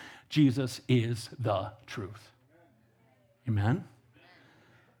me. Jesus is the truth. Amen?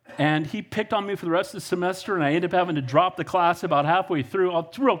 And he picked on me for the rest of the semester, and I ended up having to drop the class about halfway through.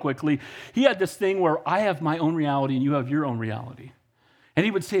 Real quickly, he had this thing where I have my own reality and you have your own reality. And he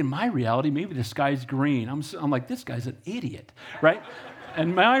would say, in my reality, maybe the sky's green. I'm like, this guy's an idiot, right?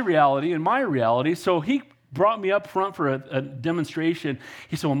 And my reality, so he brought me up front for a demonstration.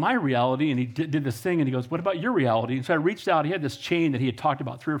 He said, well, my reality, and he did this thing, and he goes, what about your reality? And so I reached out. He had this chain that he had talked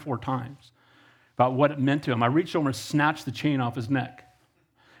about 3 or 4 times about what it meant to him. I reached over and snatched the chain off his neck.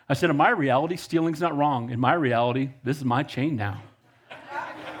 I said, in my reality, stealing's not wrong. In my reality, this is my chain now.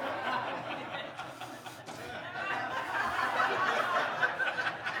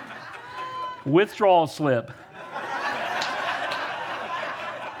 Withdrawal slip.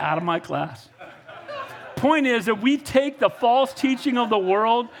 Out of my class. Point is that we take the false teaching of the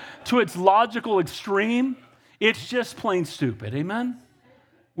world to its logical extreme. It's just plain stupid. Amen?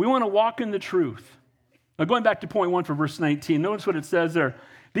 We want to walk in the truth. Now, going back to point 1 for verse 19, notice what it says there.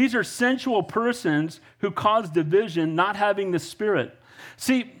 These are sensual persons who cause division, not having the Spirit.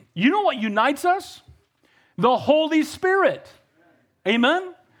 See, you know what unites us? The Holy Spirit.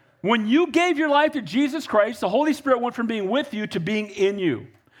 Amen? When you gave your life to Jesus Christ, the Holy Spirit went from being with you to being in you.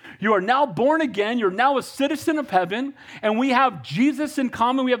 You are now born again. You're now a citizen of heaven, and we have Jesus in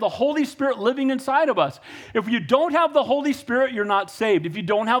common. We have the Holy Spirit living inside of us. If you don't have the Holy Spirit, you're not saved. If you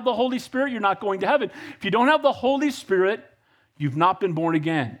don't have the Holy Spirit, you're not going to heaven. If you don't have the Holy Spirit, you've not been born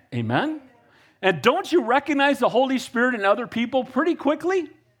again. Amen? And don't you recognize the Holy Spirit in other people pretty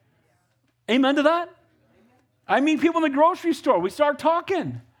quickly? Amen to that? I mean, people in the grocery store, we start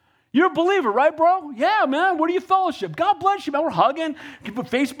talking. You're a believer, right, bro? Yeah, man. Where do you fellowship? God bless you, man. We're hugging. Keep a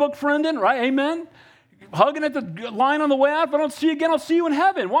Facebook friending, right? Amen. Hugging at the line on the way out. If I don't see you again, I'll see you in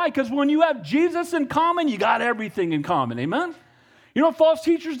heaven. Why? Because when you have Jesus in common, you got everything in common. Amen. You know what false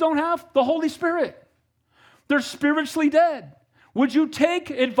teachers don't have? The Holy Spirit. They're spiritually dead. Would you take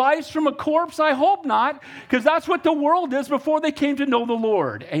advice from a corpse? I hope not, because that's what the world is before they came to know the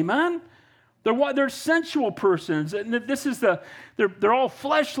Lord. Amen. They're sensual persons, and they're all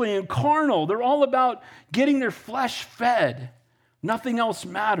fleshly and carnal. They're all about getting their flesh fed. Nothing else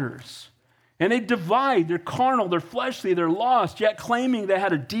matters. And they divide. They're carnal, they're fleshly, they're lost, yet claiming they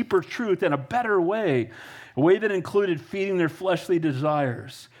had a deeper truth and a better way, a way that included feeding their fleshly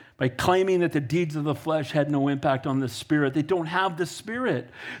desires by claiming that the deeds of the flesh had no impact on the Spirit. They don't have the Spirit.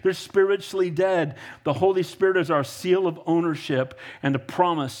 They're spiritually dead. The Holy Spirit is our seal of ownership and the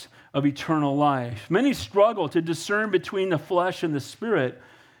promise of eternal life. Many struggle to discern between the flesh and the Spirit.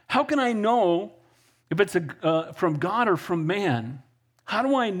 How can I know if it's from God or from man? How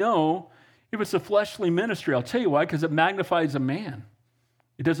do I know if it's a fleshly ministry? I'll tell you why, because it magnifies a man.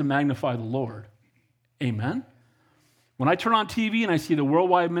 It doesn't magnify the Lord. Amen? When I turn on TV and I see the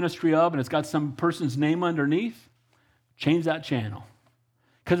worldwide ministry of, and it's got some person's name underneath, change that channel.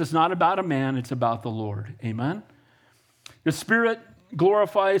 Because it's not about a man, it's about the Lord. Amen? The Spirit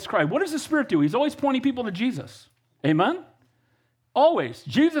glorifies Christ. What does the Spirit do? He's always pointing people to Jesus. Amen? Always.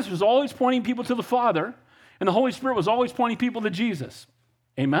 Jesus was always pointing people to the Father, and the Holy Spirit was always pointing people to Jesus.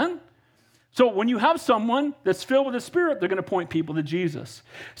 Amen? So when you have someone that's filled with the Spirit, they're going to point people to Jesus.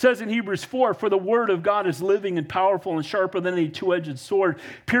 It says in Hebrews 4, "For the word of God is living and powerful and sharper than any two-edged sword,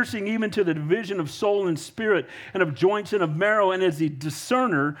 piercing even to the division of soul and spirit and of joints and of marrow, and is the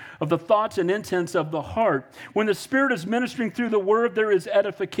discerner of the thoughts and intents of the heart." When the Spirit is ministering through the word, there is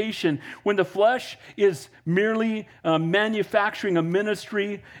edification. When the flesh is merely manufacturing a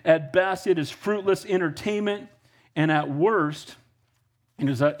ministry, at best it is fruitless entertainment, and at worst,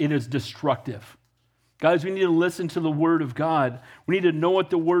 it is destructive. Guys, we need to listen to the Word of God. We need to know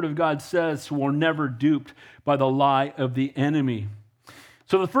what the Word of God says so we're never duped by the lie of the enemy.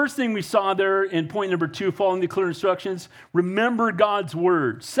 So the first thing we saw there in point number 2, following the clear instructions, remember God's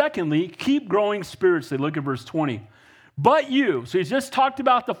Word. Secondly, keep growing spiritually. Look at verse 20. But you, so he's just talked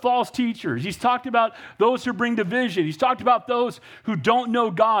about the false teachers. He's talked about those who bring division. He's talked about those who don't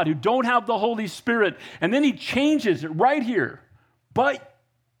know God, who don't have the Holy Spirit. And then he changes it right here. But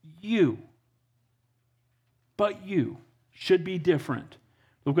you should be different.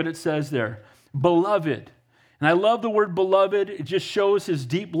 Look what it says there. Beloved. And I love the word beloved. It just shows his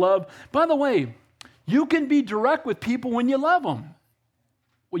deep love. By the way, you can be direct with people when you love them.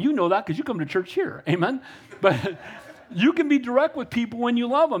 Well, you know that because you come to church here. Amen? But you can be direct with people when you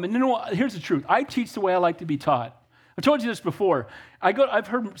love them. And you know what? Here's the truth. I teach the way I like to be taught. I told you this before. I've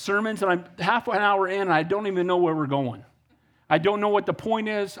heard sermons and I'm half an hour in and I don't even know where we're going. I don't know what the point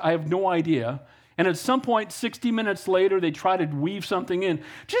is. I have no idea. And at some point, 60 minutes later, they try to weave something in.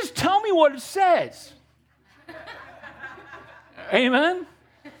 Just tell me what it says. Amen?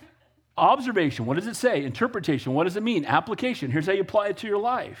 Observation, what does it say? Interpretation, what does it mean? Application, here's how you apply it to your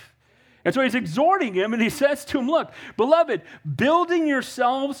life. And so he's exhorting him, and he says to him, look, beloved, building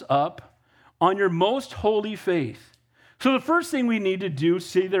yourselves up on your most holy faith. So the first thing we need to do,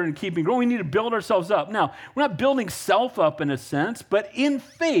 see there in keeping growing, we need to build ourselves up. Now, we're not building self up in a sense, but in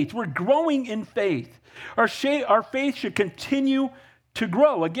faith. We're growing in faith. Our faith should continue to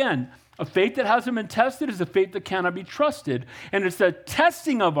grow. Again, a faith that hasn't been tested is a faith that cannot be trusted. And it's the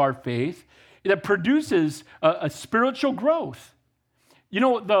testing of our faith that produces a spiritual growth. You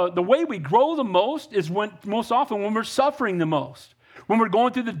know, the way we grow the most is most often when we're suffering the most, when we're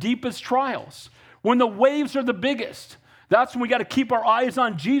going through the deepest trials, when the waves are the biggest. That's when we got to keep our eyes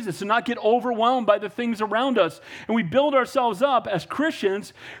on Jesus and not get overwhelmed by the things around us. And we build ourselves up as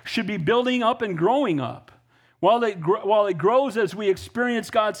Christians, should be building up and growing up. While it grows as we experience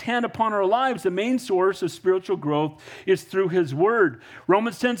God's hand upon our lives, the main source of spiritual growth is through His Word.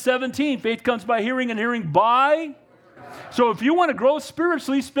 Romans 10:17, faith comes by hearing and hearing by. So if you want to grow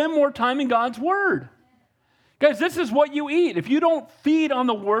spiritually, spend more time in God's Word. Guys, this is what you eat. If you don't feed on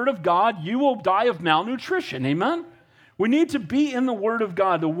the Word of God, you will die of malnutrition. Amen? We need to be in the Word of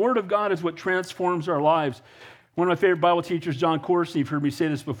God. The Word of God is what transforms our lives. One of my favorite Bible teachers, John Corsi, you've heard me say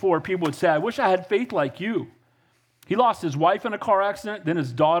this before, people would say, I wish I had faith like you. He lost his wife in a car accident, then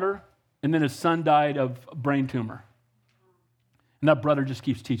his daughter, and then his son died of a brain tumor. And that brother just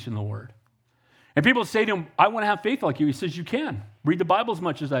keeps teaching the Word. And people say to him, I want to have faith like you. He says, you can. Read the Bible as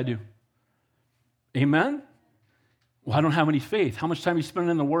much as I do. Amen? Well, I don't have any faith. How much time are you spending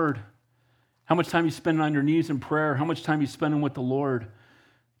in the Word? How much time are you spending on your knees in prayer? How much time are you spending with the Lord?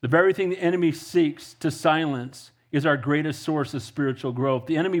 The very thing the enemy seeks to silence is our greatest source of spiritual growth.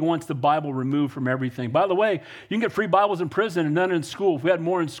 The enemy wants the Bible removed from everything. By the way, you can get free Bibles in prison and none in school. If we had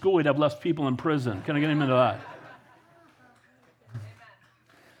more in school, we'd have less people in prison. Can I get him into that?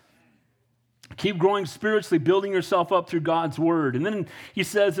 Keep growing spiritually, building yourself up through God's Word. And then he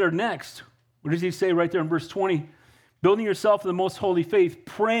says there next, what does he say right there in verse 20? Building yourself in the most holy faith,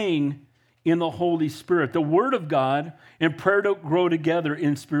 praying in the Holy Spirit. The Word of God and prayer to grow together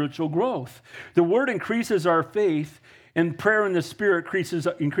in spiritual growth. The Word increases our faith, and prayer in the Spirit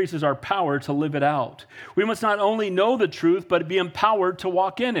increases our power to live it out. We must not only know the truth, but be empowered to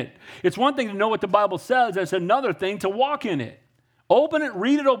walk in it. It's one thing to know what the Bible says, it's another thing to walk in it. Open it,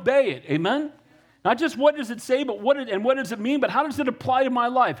 read it, obey it. Amen? Not just what does it say, but what does it mean, but how does it apply to my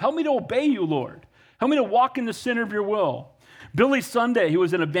life? Help me to obey you, Lord. Help me to walk in the center of your will. Billy Sunday, who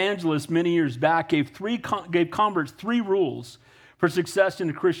was an evangelist many years back, gave converts 3 rules for success in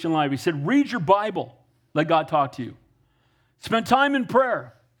the Christian life. He said, read your Bible, let God talk to you. Spend time in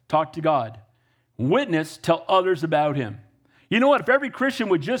prayer, talk to God. Witness, tell others about him. You know what? If every Christian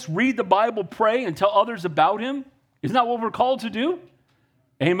would just read the Bible, pray, and tell others about him, isn't that what we're called to do?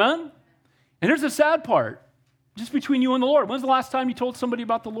 Amen? And here's the sad part, just between you and the Lord. When's the last time you told somebody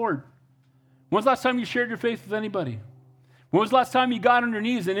about the Lord? When's the last time you shared your faith with anybody? When was the last time you got on your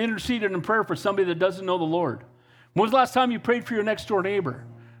knees and interceded in prayer for somebody that doesn't know the Lord? When was the last time you prayed for your next door neighbor?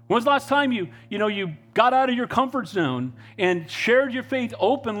 When was the last time you got out of your comfort zone and shared your faith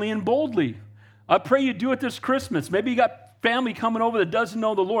openly and boldly? I pray you do it this Christmas. Maybe you got family coming over that doesn't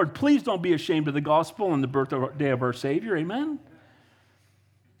know the Lord. Please don't be ashamed of the gospel and the birthday of our Savior. Amen?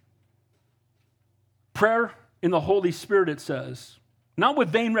 Prayer in the Holy Spirit, it says, not with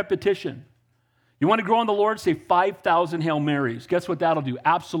vain repetition. You want to grow in the Lord? Say 5,000 Hail Marys. Guess what that'll do?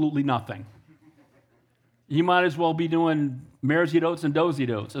 Absolutely nothing. You might as well be doing Mares-y-dotes and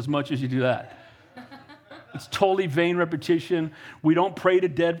dozy-dotes as much as you do that. It's totally vain repetition. We don't pray to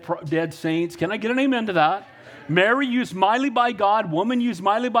dead saints. Can I get an amen to that? Mary used mightily by God. Woman used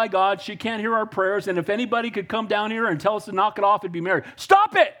mightily by God. She can't hear our prayers. And if anybody could come down here and tell us to knock it off, it'd be Mary.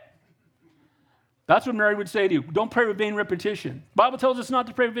 Stop it! That's what Mary would say to you. Don't pray with vain repetition. The Bible tells us not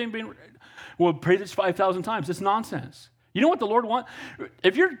to pray with vain. Well, pray this 5,000 times. It's nonsense. You know what the Lord wants?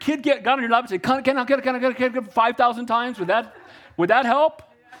 If your kid got on your lap and said, can I get 5,000 times? Would that help?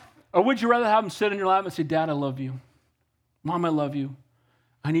 Or would you rather have them sit in your lap and say, Dad, I love you. Mom, I love you.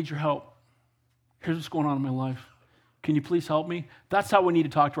 I need your help. Here's what's going on in my life. Can you please help me? That's how we need to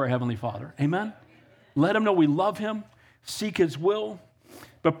talk to our Heavenly Father. Amen? Let him know we love him, seek his will.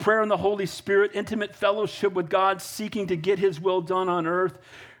 But prayer in the Holy Spirit, intimate fellowship with God, seeking to get his will done on earth.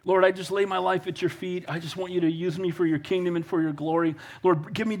 Lord, I just lay my life at your feet. I just want you to use me for your kingdom and for your glory.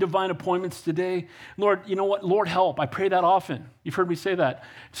 Lord, give me divine appointments today. Lord, you know what? Lord, help. I pray that often. You've heard me say that.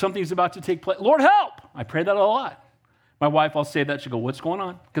 Something's about to take place. Lord, help. I pray that a lot. My wife, I'll say that. She'll go, what's going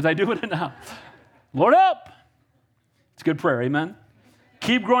on? Because I do it now. Lord, help. It's good prayer. Amen.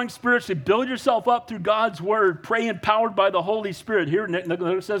 Keep growing spiritually. Build yourself up through God's word. Pray empowered by the Holy Spirit. Here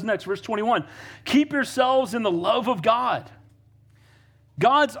it says next, verse 21. Keep yourselves in the love of God.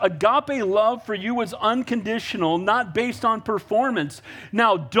 God's agape love for you is unconditional, not based on performance.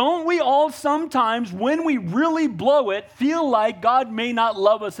 Now, don't we all sometimes, when we really blow it, feel like God may not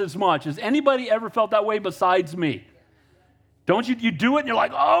love us as much? Has anybody ever felt that way besides me? Don't you? You do it and you're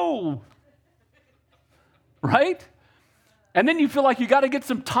like, oh, right? And then you feel like you got to get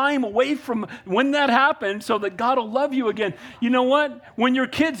some time away from when that happens so that God will love you again. You know what? When your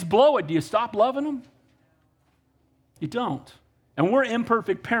kids blow it, do you stop loving them? You don't. And we're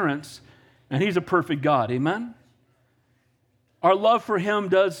imperfect parents, and he's a perfect God. Amen? Our love for him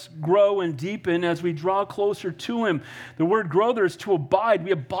does grow and deepen as we draw closer to him. The word grow there is to abide.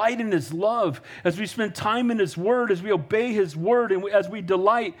 We abide in his love as we spend time in his word, as we obey his word, and as we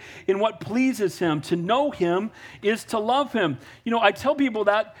delight in what pleases him. To know him is to love him. You know, I tell people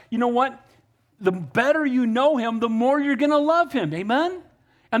that, you know what? The better you know him, the more you're going to love him. Amen?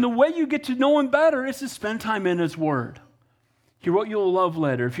 And the way you get to know him better is to spend time in his word. He wrote you a love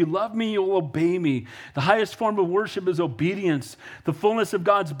letter. If you love me, you'll obey me. The highest form of worship is obedience. The fullness of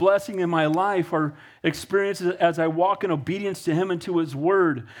God's blessing in my life are experiences as I walk in obedience to him and to his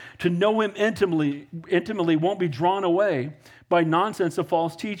word. To know him intimately won't be drawn away by nonsense of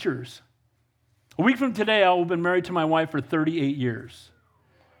false teachers. A week from today, I will have been married to my wife for 38 years.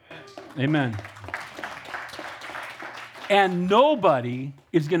 Amen. And nobody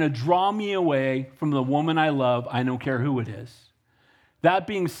is going to draw me away from the woman I love. I don't care who it is. That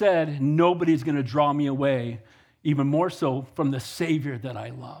being said, nobody's going to draw me away, even more so from the Savior that I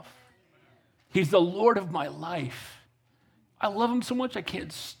love. He's the Lord of my life. I love him so much I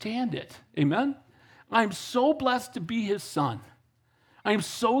can't stand it. Amen? I'm so blessed to be his son. I am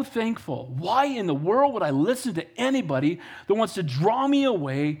so thankful. Why in the world would I listen to anybody that wants to draw me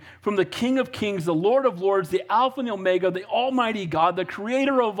away from the King of Kings, the Lord of Lords, the Alpha and the Omega, the Almighty God, the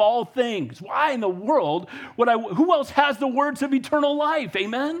creator of all things? Why in the world would who else has the words of eternal life?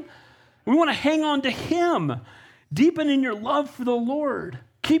 Amen? We want to hang on to him. Deepen in your love for the Lord.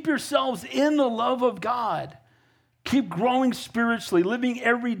 Keep yourselves in the love of God. Keep growing spiritually, living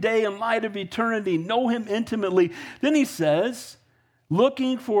every day in light of eternity. Know him intimately. Then he says,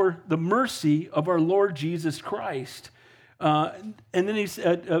 looking for the mercy of our Lord Jesus Christ. And then he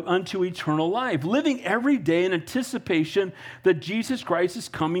said, unto eternal life. Living every day in anticipation that Jesus Christ is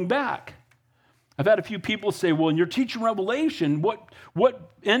coming back. I've had a few people say, well, in your teaching Revelation,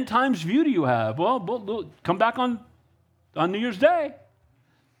 what end times view do you have? Well, come back on New Year's Day.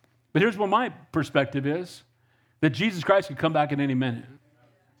 But here's what my perspective is, that Jesus Christ could come back at any minute.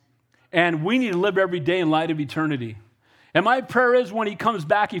 And we need to live every day in light of eternity. And my prayer is when he comes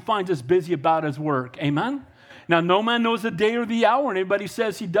back, he finds us busy about his work. Amen? Now, no man knows the day or the hour, and anybody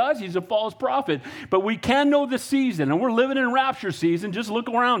says he does, he's a false prophet. But we can know the season, and we're living in rapture season. Just look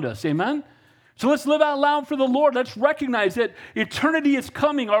around us. Amen? So let's live out loud for the Lord. Let's recognize that eternity is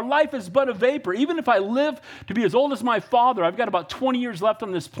coming. Our life is but a vapor. Even if I live to be as old as my father, I've got about 20 years left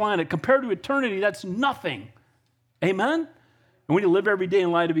on this planet. Compared to eternity, that's nothing. Amen? And we need to live every day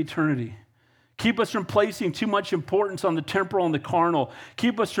in light of eternity. Keep us from placing too much importance on the temporal and the carnal.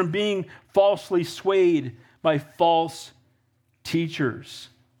 Keep us from being falsely swayed by false teachers.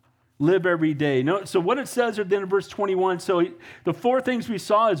 Live every day. So what it says at the end of verse 21, so the four things we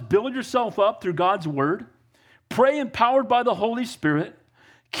saw is build yourself up through God's word, pray empowered by the Holy Spirit,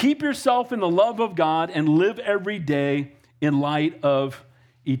 keep yourself in the love of God, and live every day in light of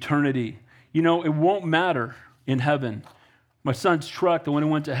eternity. You know, it won't matter in heaven. My son's truck, the one who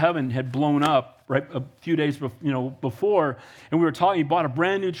went to heaven, had blown up right a few days before, and we were talking. He bought a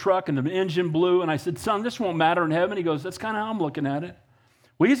brand new truck, and the engine blew. And I said, "Son, this won't matter in heaven." He goes, "That's kind of how I'm looking at it."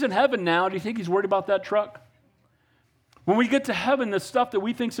 Well, he's in heaven now. Do you think he's worried about that truck? When we get to heaven, the stuff that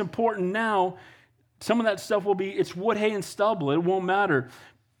we think is important now, some of that stuff it's wood, hay, and stubble. It won't matter.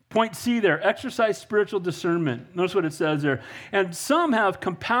 Point C there: exercise spiritual discernment. Notice what it says there. And some have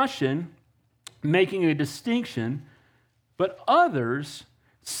compassion, making a distinction. But others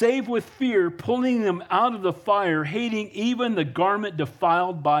save with fear, pulling them out of the fire, hating even the garment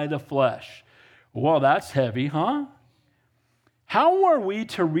defiled by the flesh. Well, that's heavy, huh? How are we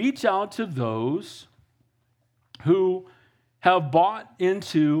to reach out to those who have bought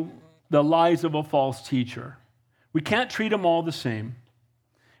into the lies of a false teacher? We can't treat them all the same.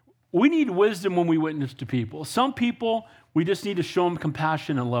 We need wisdom when we witness to people. Some people, we just need to show them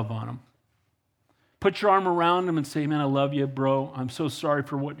compassion and love on them. Put your arm around them and say, "Man, I love you, bro. I'm so sorry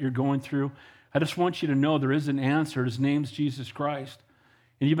for what you're going through. I just want you to know there is an answer. His name's Jesus Christ.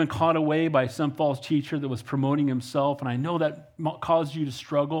 And you've been caught away by some false teacher that was promoting himself, and I know that caused you to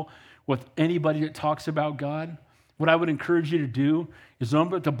struggle with anybody that talks about God. What I would encourage you to do is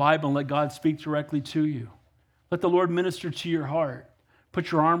open up the Bible and let God speak directly to you. Let the Lord minister to your heart.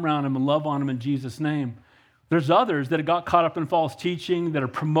 Put your arm around him and love on him in Jesus' name." There's others that have got caught up in false teaching that are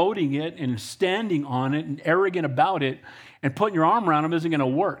promoting it and standing on it and arrogant about it, and putting your arm around them isn't going to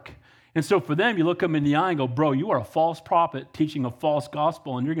work. And so for them, you look them in the eye and go, "Bro, you are a false prophet teaching a false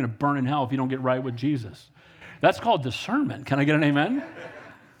gospel, and you're going to burn in hell if you don't get right with Jesus." That's called discernment. Can I get an amen?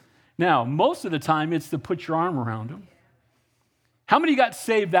 Now, most of the time, it's to put your arm around them. How many got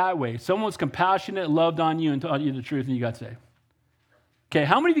saved that way? Someone was compassionate, loved on you, and taught you the truth, and you got saved. Okay,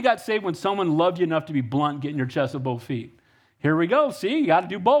 how many of you got saved when someone loved you enough to be blunt, get in your chest with both feet? Here we go. See, you got to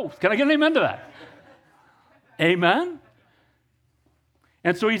do both. Can I get an amen to that? Amen?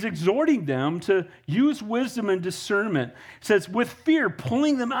 And so he's exhorting them to use wisdom and discernment. It says, with fear,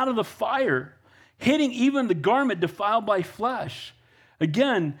 pulling them out of the fire, hitting even the garment defiled by flesh.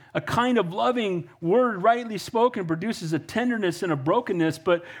 Again, a kind of loving word rightly spoken produces a tenderness and a brokenness,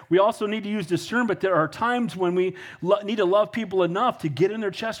 but we also need to use discernment. There are times when we need to love people enough to get in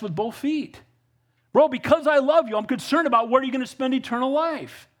their chest with both feet. Bro, because I love you, I'm concerned about where you're going to spend eternal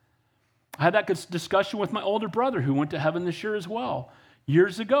life. I had that discussion with my older brother who went to heaven this year as well.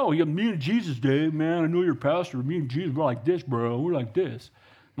 Years ago, he goes, me and Jesus, Dave, man, I know you're a pastor. Me and Jesus, we're like this, bro. We're like this.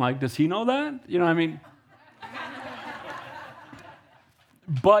 I'm like, does he know that? You know what I mean?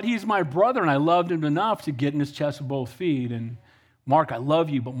 But he's my brother, and I loved him enough to get in his chest with both feet. And Mark, I love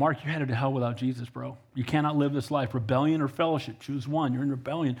you, but Mark, you're headed to hell without Jesus, bro. You cannot live this life. Rebellion or fellowship, choose one. You're in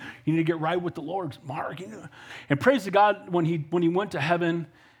rebellion. You need to get right with the Lord. Mark, and praise to God, when he went to heaven,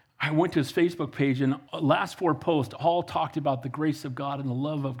 I went to his Facebook page, and last 4 posts all talked about the grace of God and the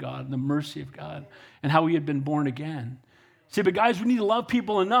love of God and the mercy of God and how he had been born again. See, but guys, we need to love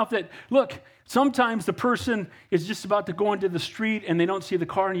people enough that, look, sometimes the person is just about to go into the street and they don't see the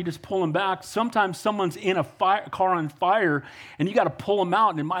car and you just pull them back. Sometimes someone's in a car on fire and you got to pull them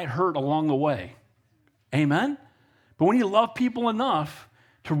out and it might hurt along the way. Amen? But we need to love people enough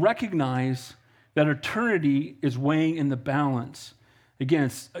to recognize that eternity is weighing in the balance. Again,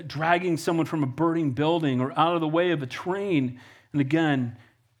 it's dragging someone from a burning building or out of the way of a train. And again,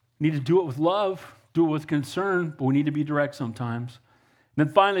 need to do it with love, do it with concern, but we need to be direct sometimes. And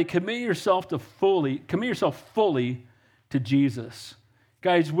then finally, commit yourself fully to Jesus.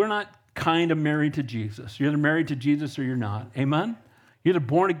 Guys, we're not kind of married to Jesus. You're either married to Jesus or you're not. Amen? You're either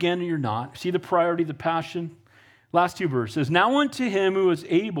born again or you're not. See the priority, the passion? Last 2 verses. Now unto him who is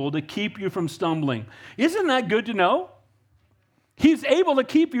able to keep you from stumbling. Isn't that good to know? He's able to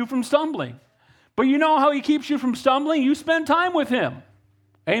keep you from stumbling. But you know how he keeps you from stumbling? You spend time with him.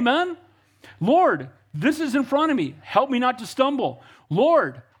 Amen? Lord, this is in front of me. Help me not to stumble.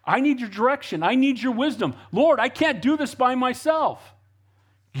 Lord, I need your direction. I need your wisdom. Lord, I can't do this by myself.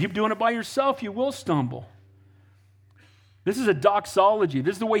 You keep doing it by yourself, you will stumble. This is a doxology.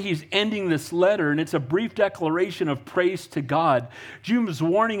 This is the way he's ending this letter, and it's a brief declaration of praise to God. Jude's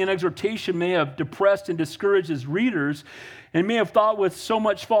warning and exhortation may have depressed and discouraged his readers, and may have thought with so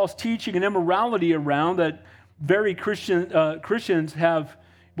much false teaching and immorality around that very Christians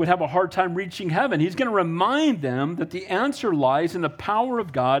would have a hard time reaching heaven. He's going to remind them that the answer lies in the power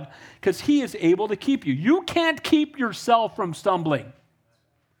of God because he is able to keep you. You can't keep yourself from stumbling.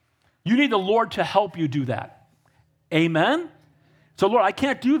 You need the Lord to help you do that. Amen? So, Lord, I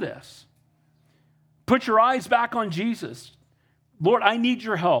can't do this. Put your eyes back on Jesus. Lord, I need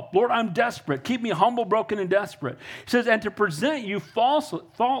your help. Lord, I'm desperate. Keep me humble, broken, and desperate. He says, and to present you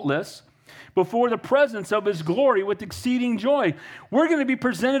faultless before the presence of his glory with exceeding joy. We're going to be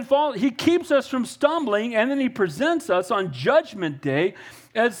presented faultless. He keeps us from stumbling, and then he presents us on Judgment Day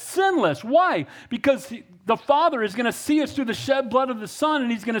as sinless. Why? Because the Father is going to see us through the shed blood of the Son,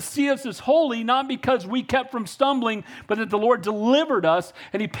 and he's going to see us as holy, not because we kept from stumbling, but that the Lord delivered us,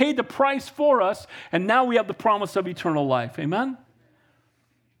 and he paid the price for us, and now we have the promise of eternal life. Amen?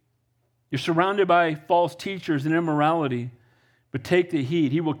 You're surrounded by false teachers and immorality, but take the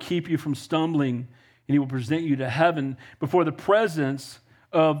heed. He will keep you from stumbling, and he will present you to heaven before the presence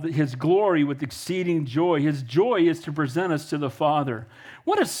of his glory with exceeding joy. His joy is to present us to the Father.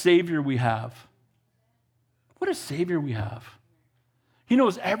 What a Savior we have. What a Savior we have. He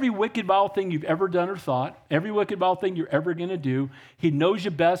knows every wicked, vile thing you've ever done or thought, every wicked, vile thing you're ever going to do. He knows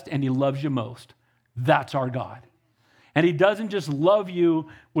you best, and he loves you most. That's our God. And he doesn't just love you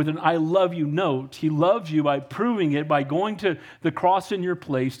with an I love you note. He loves you by proving it, by going to the cross in your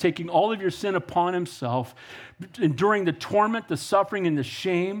place, taking all of your sin upon himself, enduring the torment, the suffering, and the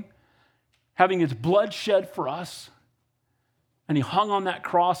shame, having his blood shed for us. And he hung on that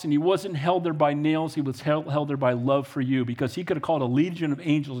cross, and he wasn't held there by nails. He was held there by love for you, because he could have called a legion of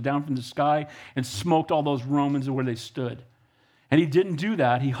angels down from the sky and smoked all those Romans where they stood. And he didn't do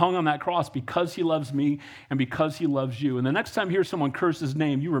that. He hung on that cross because he loves me and because he loves you. And the next time you hear someone curse his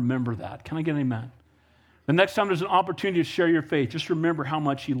name, you remember that. Can I get an amen? The next time there's an opportunity to share your faith, just remember how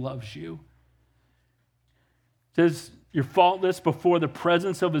much he loves you. It says, you're faultless before the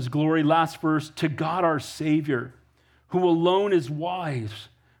presence of his glory. Last verse, to God our Savior, who alone is wise,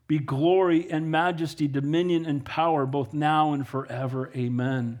 be glory and majesty, dominion and power, both now and forever.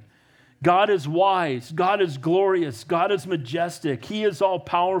 Amen. God is wise. God is glorious. God is majestic. He is all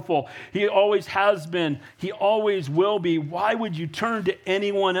powerful. He always has been. He always will be. Why would you turn to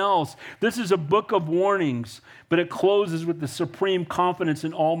anyone else? This is a book of warnings, but it closes with the supreme confidence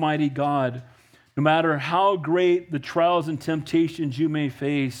in Almighty God. No matter how great the trials and temptations you may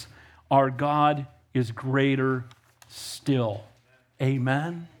face, our God is greater still.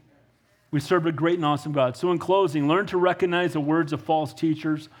 Amen. We serve a great and awesome God. So in closing, learn to recognize the words of false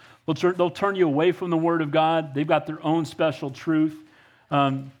teachers. They'll turn you away from the Word of God. They've got their own special truth.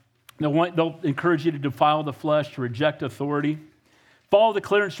 They'll encourage you to defile the flesh, to reject authority. Follow the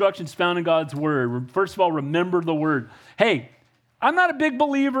clear instructions found in God's Word. First of all, remember the Word. Hey, I'm not a big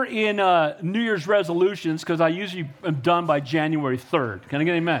believer in New Year's resolutions because I usually am done by January 3rd. Can I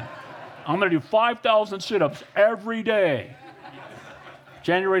get an amen? I'm going to do 5,000 sit-ups every day.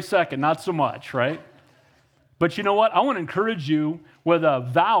 January 2nd, not so much, right? But you know what? I want to encourage you with a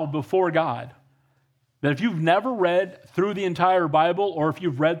vow before God that if you've never read through the entire Bible or if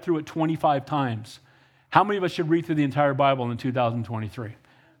you've read through it 25 times, how many of us should read through the entire Bible in 2023?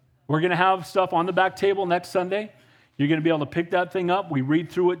 We're going to have stuff on the back table next Sunday. You're going to be able to pick that thing up. We read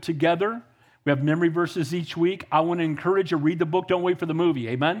through it together. We have memory verses each week. I want to encourage you, read the book. Don't wait for the movie.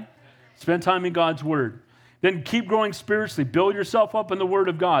 Amen? Spend time in God's Word. Then keep growing spiritually. Build yourself up in the Word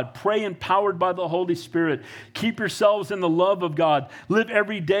of God. Pray empowered by the Holy Spirit. Keep yourselves in the love of God. Live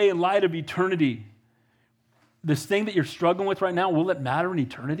every day in light of eternity. This thing that you're struggling with right now, will it matter in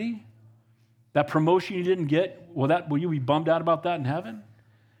eternity? That promotion you didn't get, will you be bummed out about that in heaven?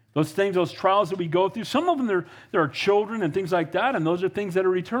 Those things, those trials that we go through, some of them, there are children and things like that, and those are things that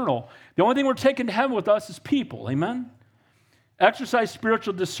are eternal. The only thing we're taking to heaven with us is people. Amen? Exercise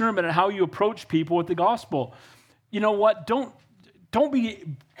spiritual discernment in how you approach people with the gospel. You know what? Don't be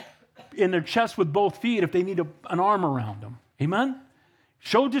in their chest with both feet if they need an arm around them. Amen?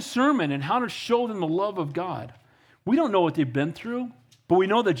 Show discernment in how to show them the love of God. We don't know what they've been through, but we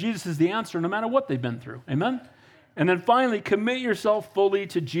know that Jesus is the answer no matter what they've been through. Amen? And then finally, commit yourself fully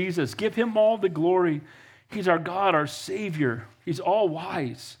to Jesus. Give him all the glory. He's our God, our Savior. He's all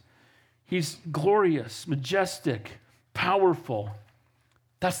wise. He's glorious, majestic, powerful.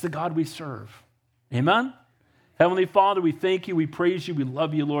 That's the God we serve. Amen? Heavenly Father, we thank you, we praise you, we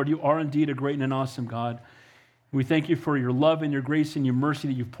love you, Lord. You are indeed a great and an awesome God. We thank you for your love and your grace and your mercy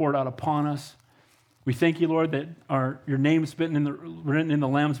that you've poured out upon us. We thank you, Lord, that your name's been written in the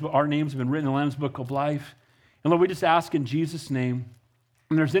Lamb's Book. Our names have been written in the Lamb's Book of Life. And Lord, we just ask in Jesus' name,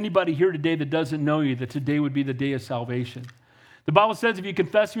 if there's anybody here today that doesn't know you, that today would be the day of salvation. The Bible says, if you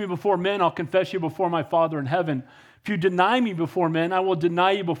confess me before men, I'll confess you before my Father in heaven. If you deny me before men, I will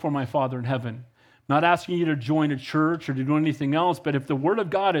deny you before my Father in heaven. I'm not asking you to join a church or to do anything else, but if the Word of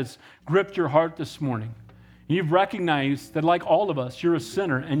God has gripped your heart this morning, and you've recognized that like all of us, you're a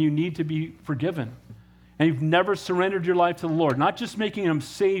sinner and you need to be forgiven, and you've never surrendered your life to the Lord, not just making him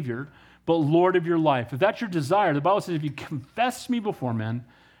Savior, but Lord of your life. If that's your desire, the Bible says, if you confess me before men,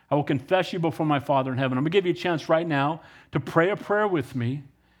 I will confess you before my Father in heaven. I'm going to give you a chance right now to pray a prayer with me.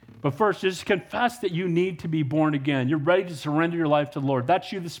 But first, just confess that you need to be born again. You're ready to surrender your life to the Lord.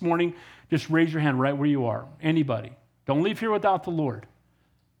 That's you this morning. Just raise your hand right where you are. Anybody. Don't leave here without the Lord.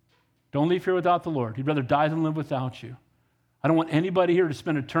 Don't leave here without the Lord. He'd rather die than live without you. I don't want anybody here to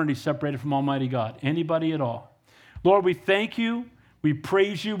spend eternity separated from Almighty God. Anybody at all. Lord, we thank you. We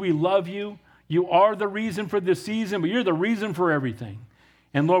praise you. We love you. You are the reason for this season, but you're the reason for everything.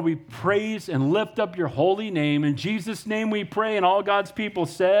 And Lord, we praise and lift up your holy name. In Jesus' name we pray, and all God's people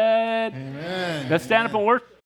said, Amen. Let's stand up and worship.